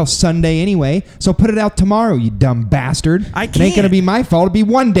out till Sunday anyway, so put it out tomorrow, you dumb bastard. I It ain't gonna can't. be my fault. It'll be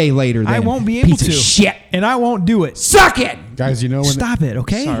 1 day later. Then. I won't be able Piece to. Of shit. And I won't do it. Suck it. Guys, you know when Stop it,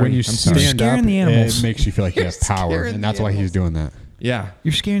 okay? when you I'm sorry. stand You're scaring up, the animals. it makes you feel like you have power, scaring and the that's why he's doing that. Yeah.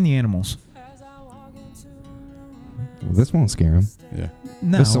 You're scaring the animals. Well, this won't scare them. Yeah.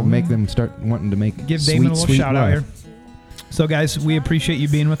 No. This will make them start wanting to make Give sweet, Damon a little sweet shout love. out here. So, guys, we appreciate you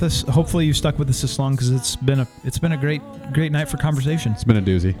being with us. Hopefully, you stuck with us this long because it's been a great night for conversation. It's been a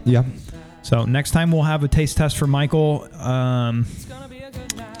doozy. Yeah. So next time we'll have a taste test for Michael. I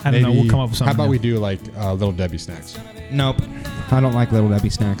don't know. We'll come up with something. How about new. we do like Little Debbie snacks? Nope. I don't like Little Debbie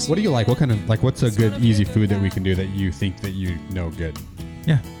snacks. What do you like? What kind of what's a good easy food that we can do that you think that you know good?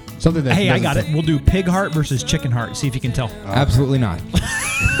 Yeah. Something that Hey, I doesn't- got it. We'll do pig heart versus chicken heart. See if you can tell. Absolutely not.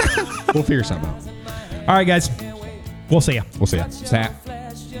 We'll figure something out. All right, guys. We'll see ya. We'll see ya. Sap.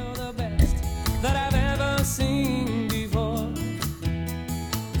 You're the best that I've ever seen before.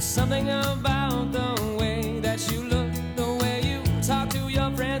 Something about the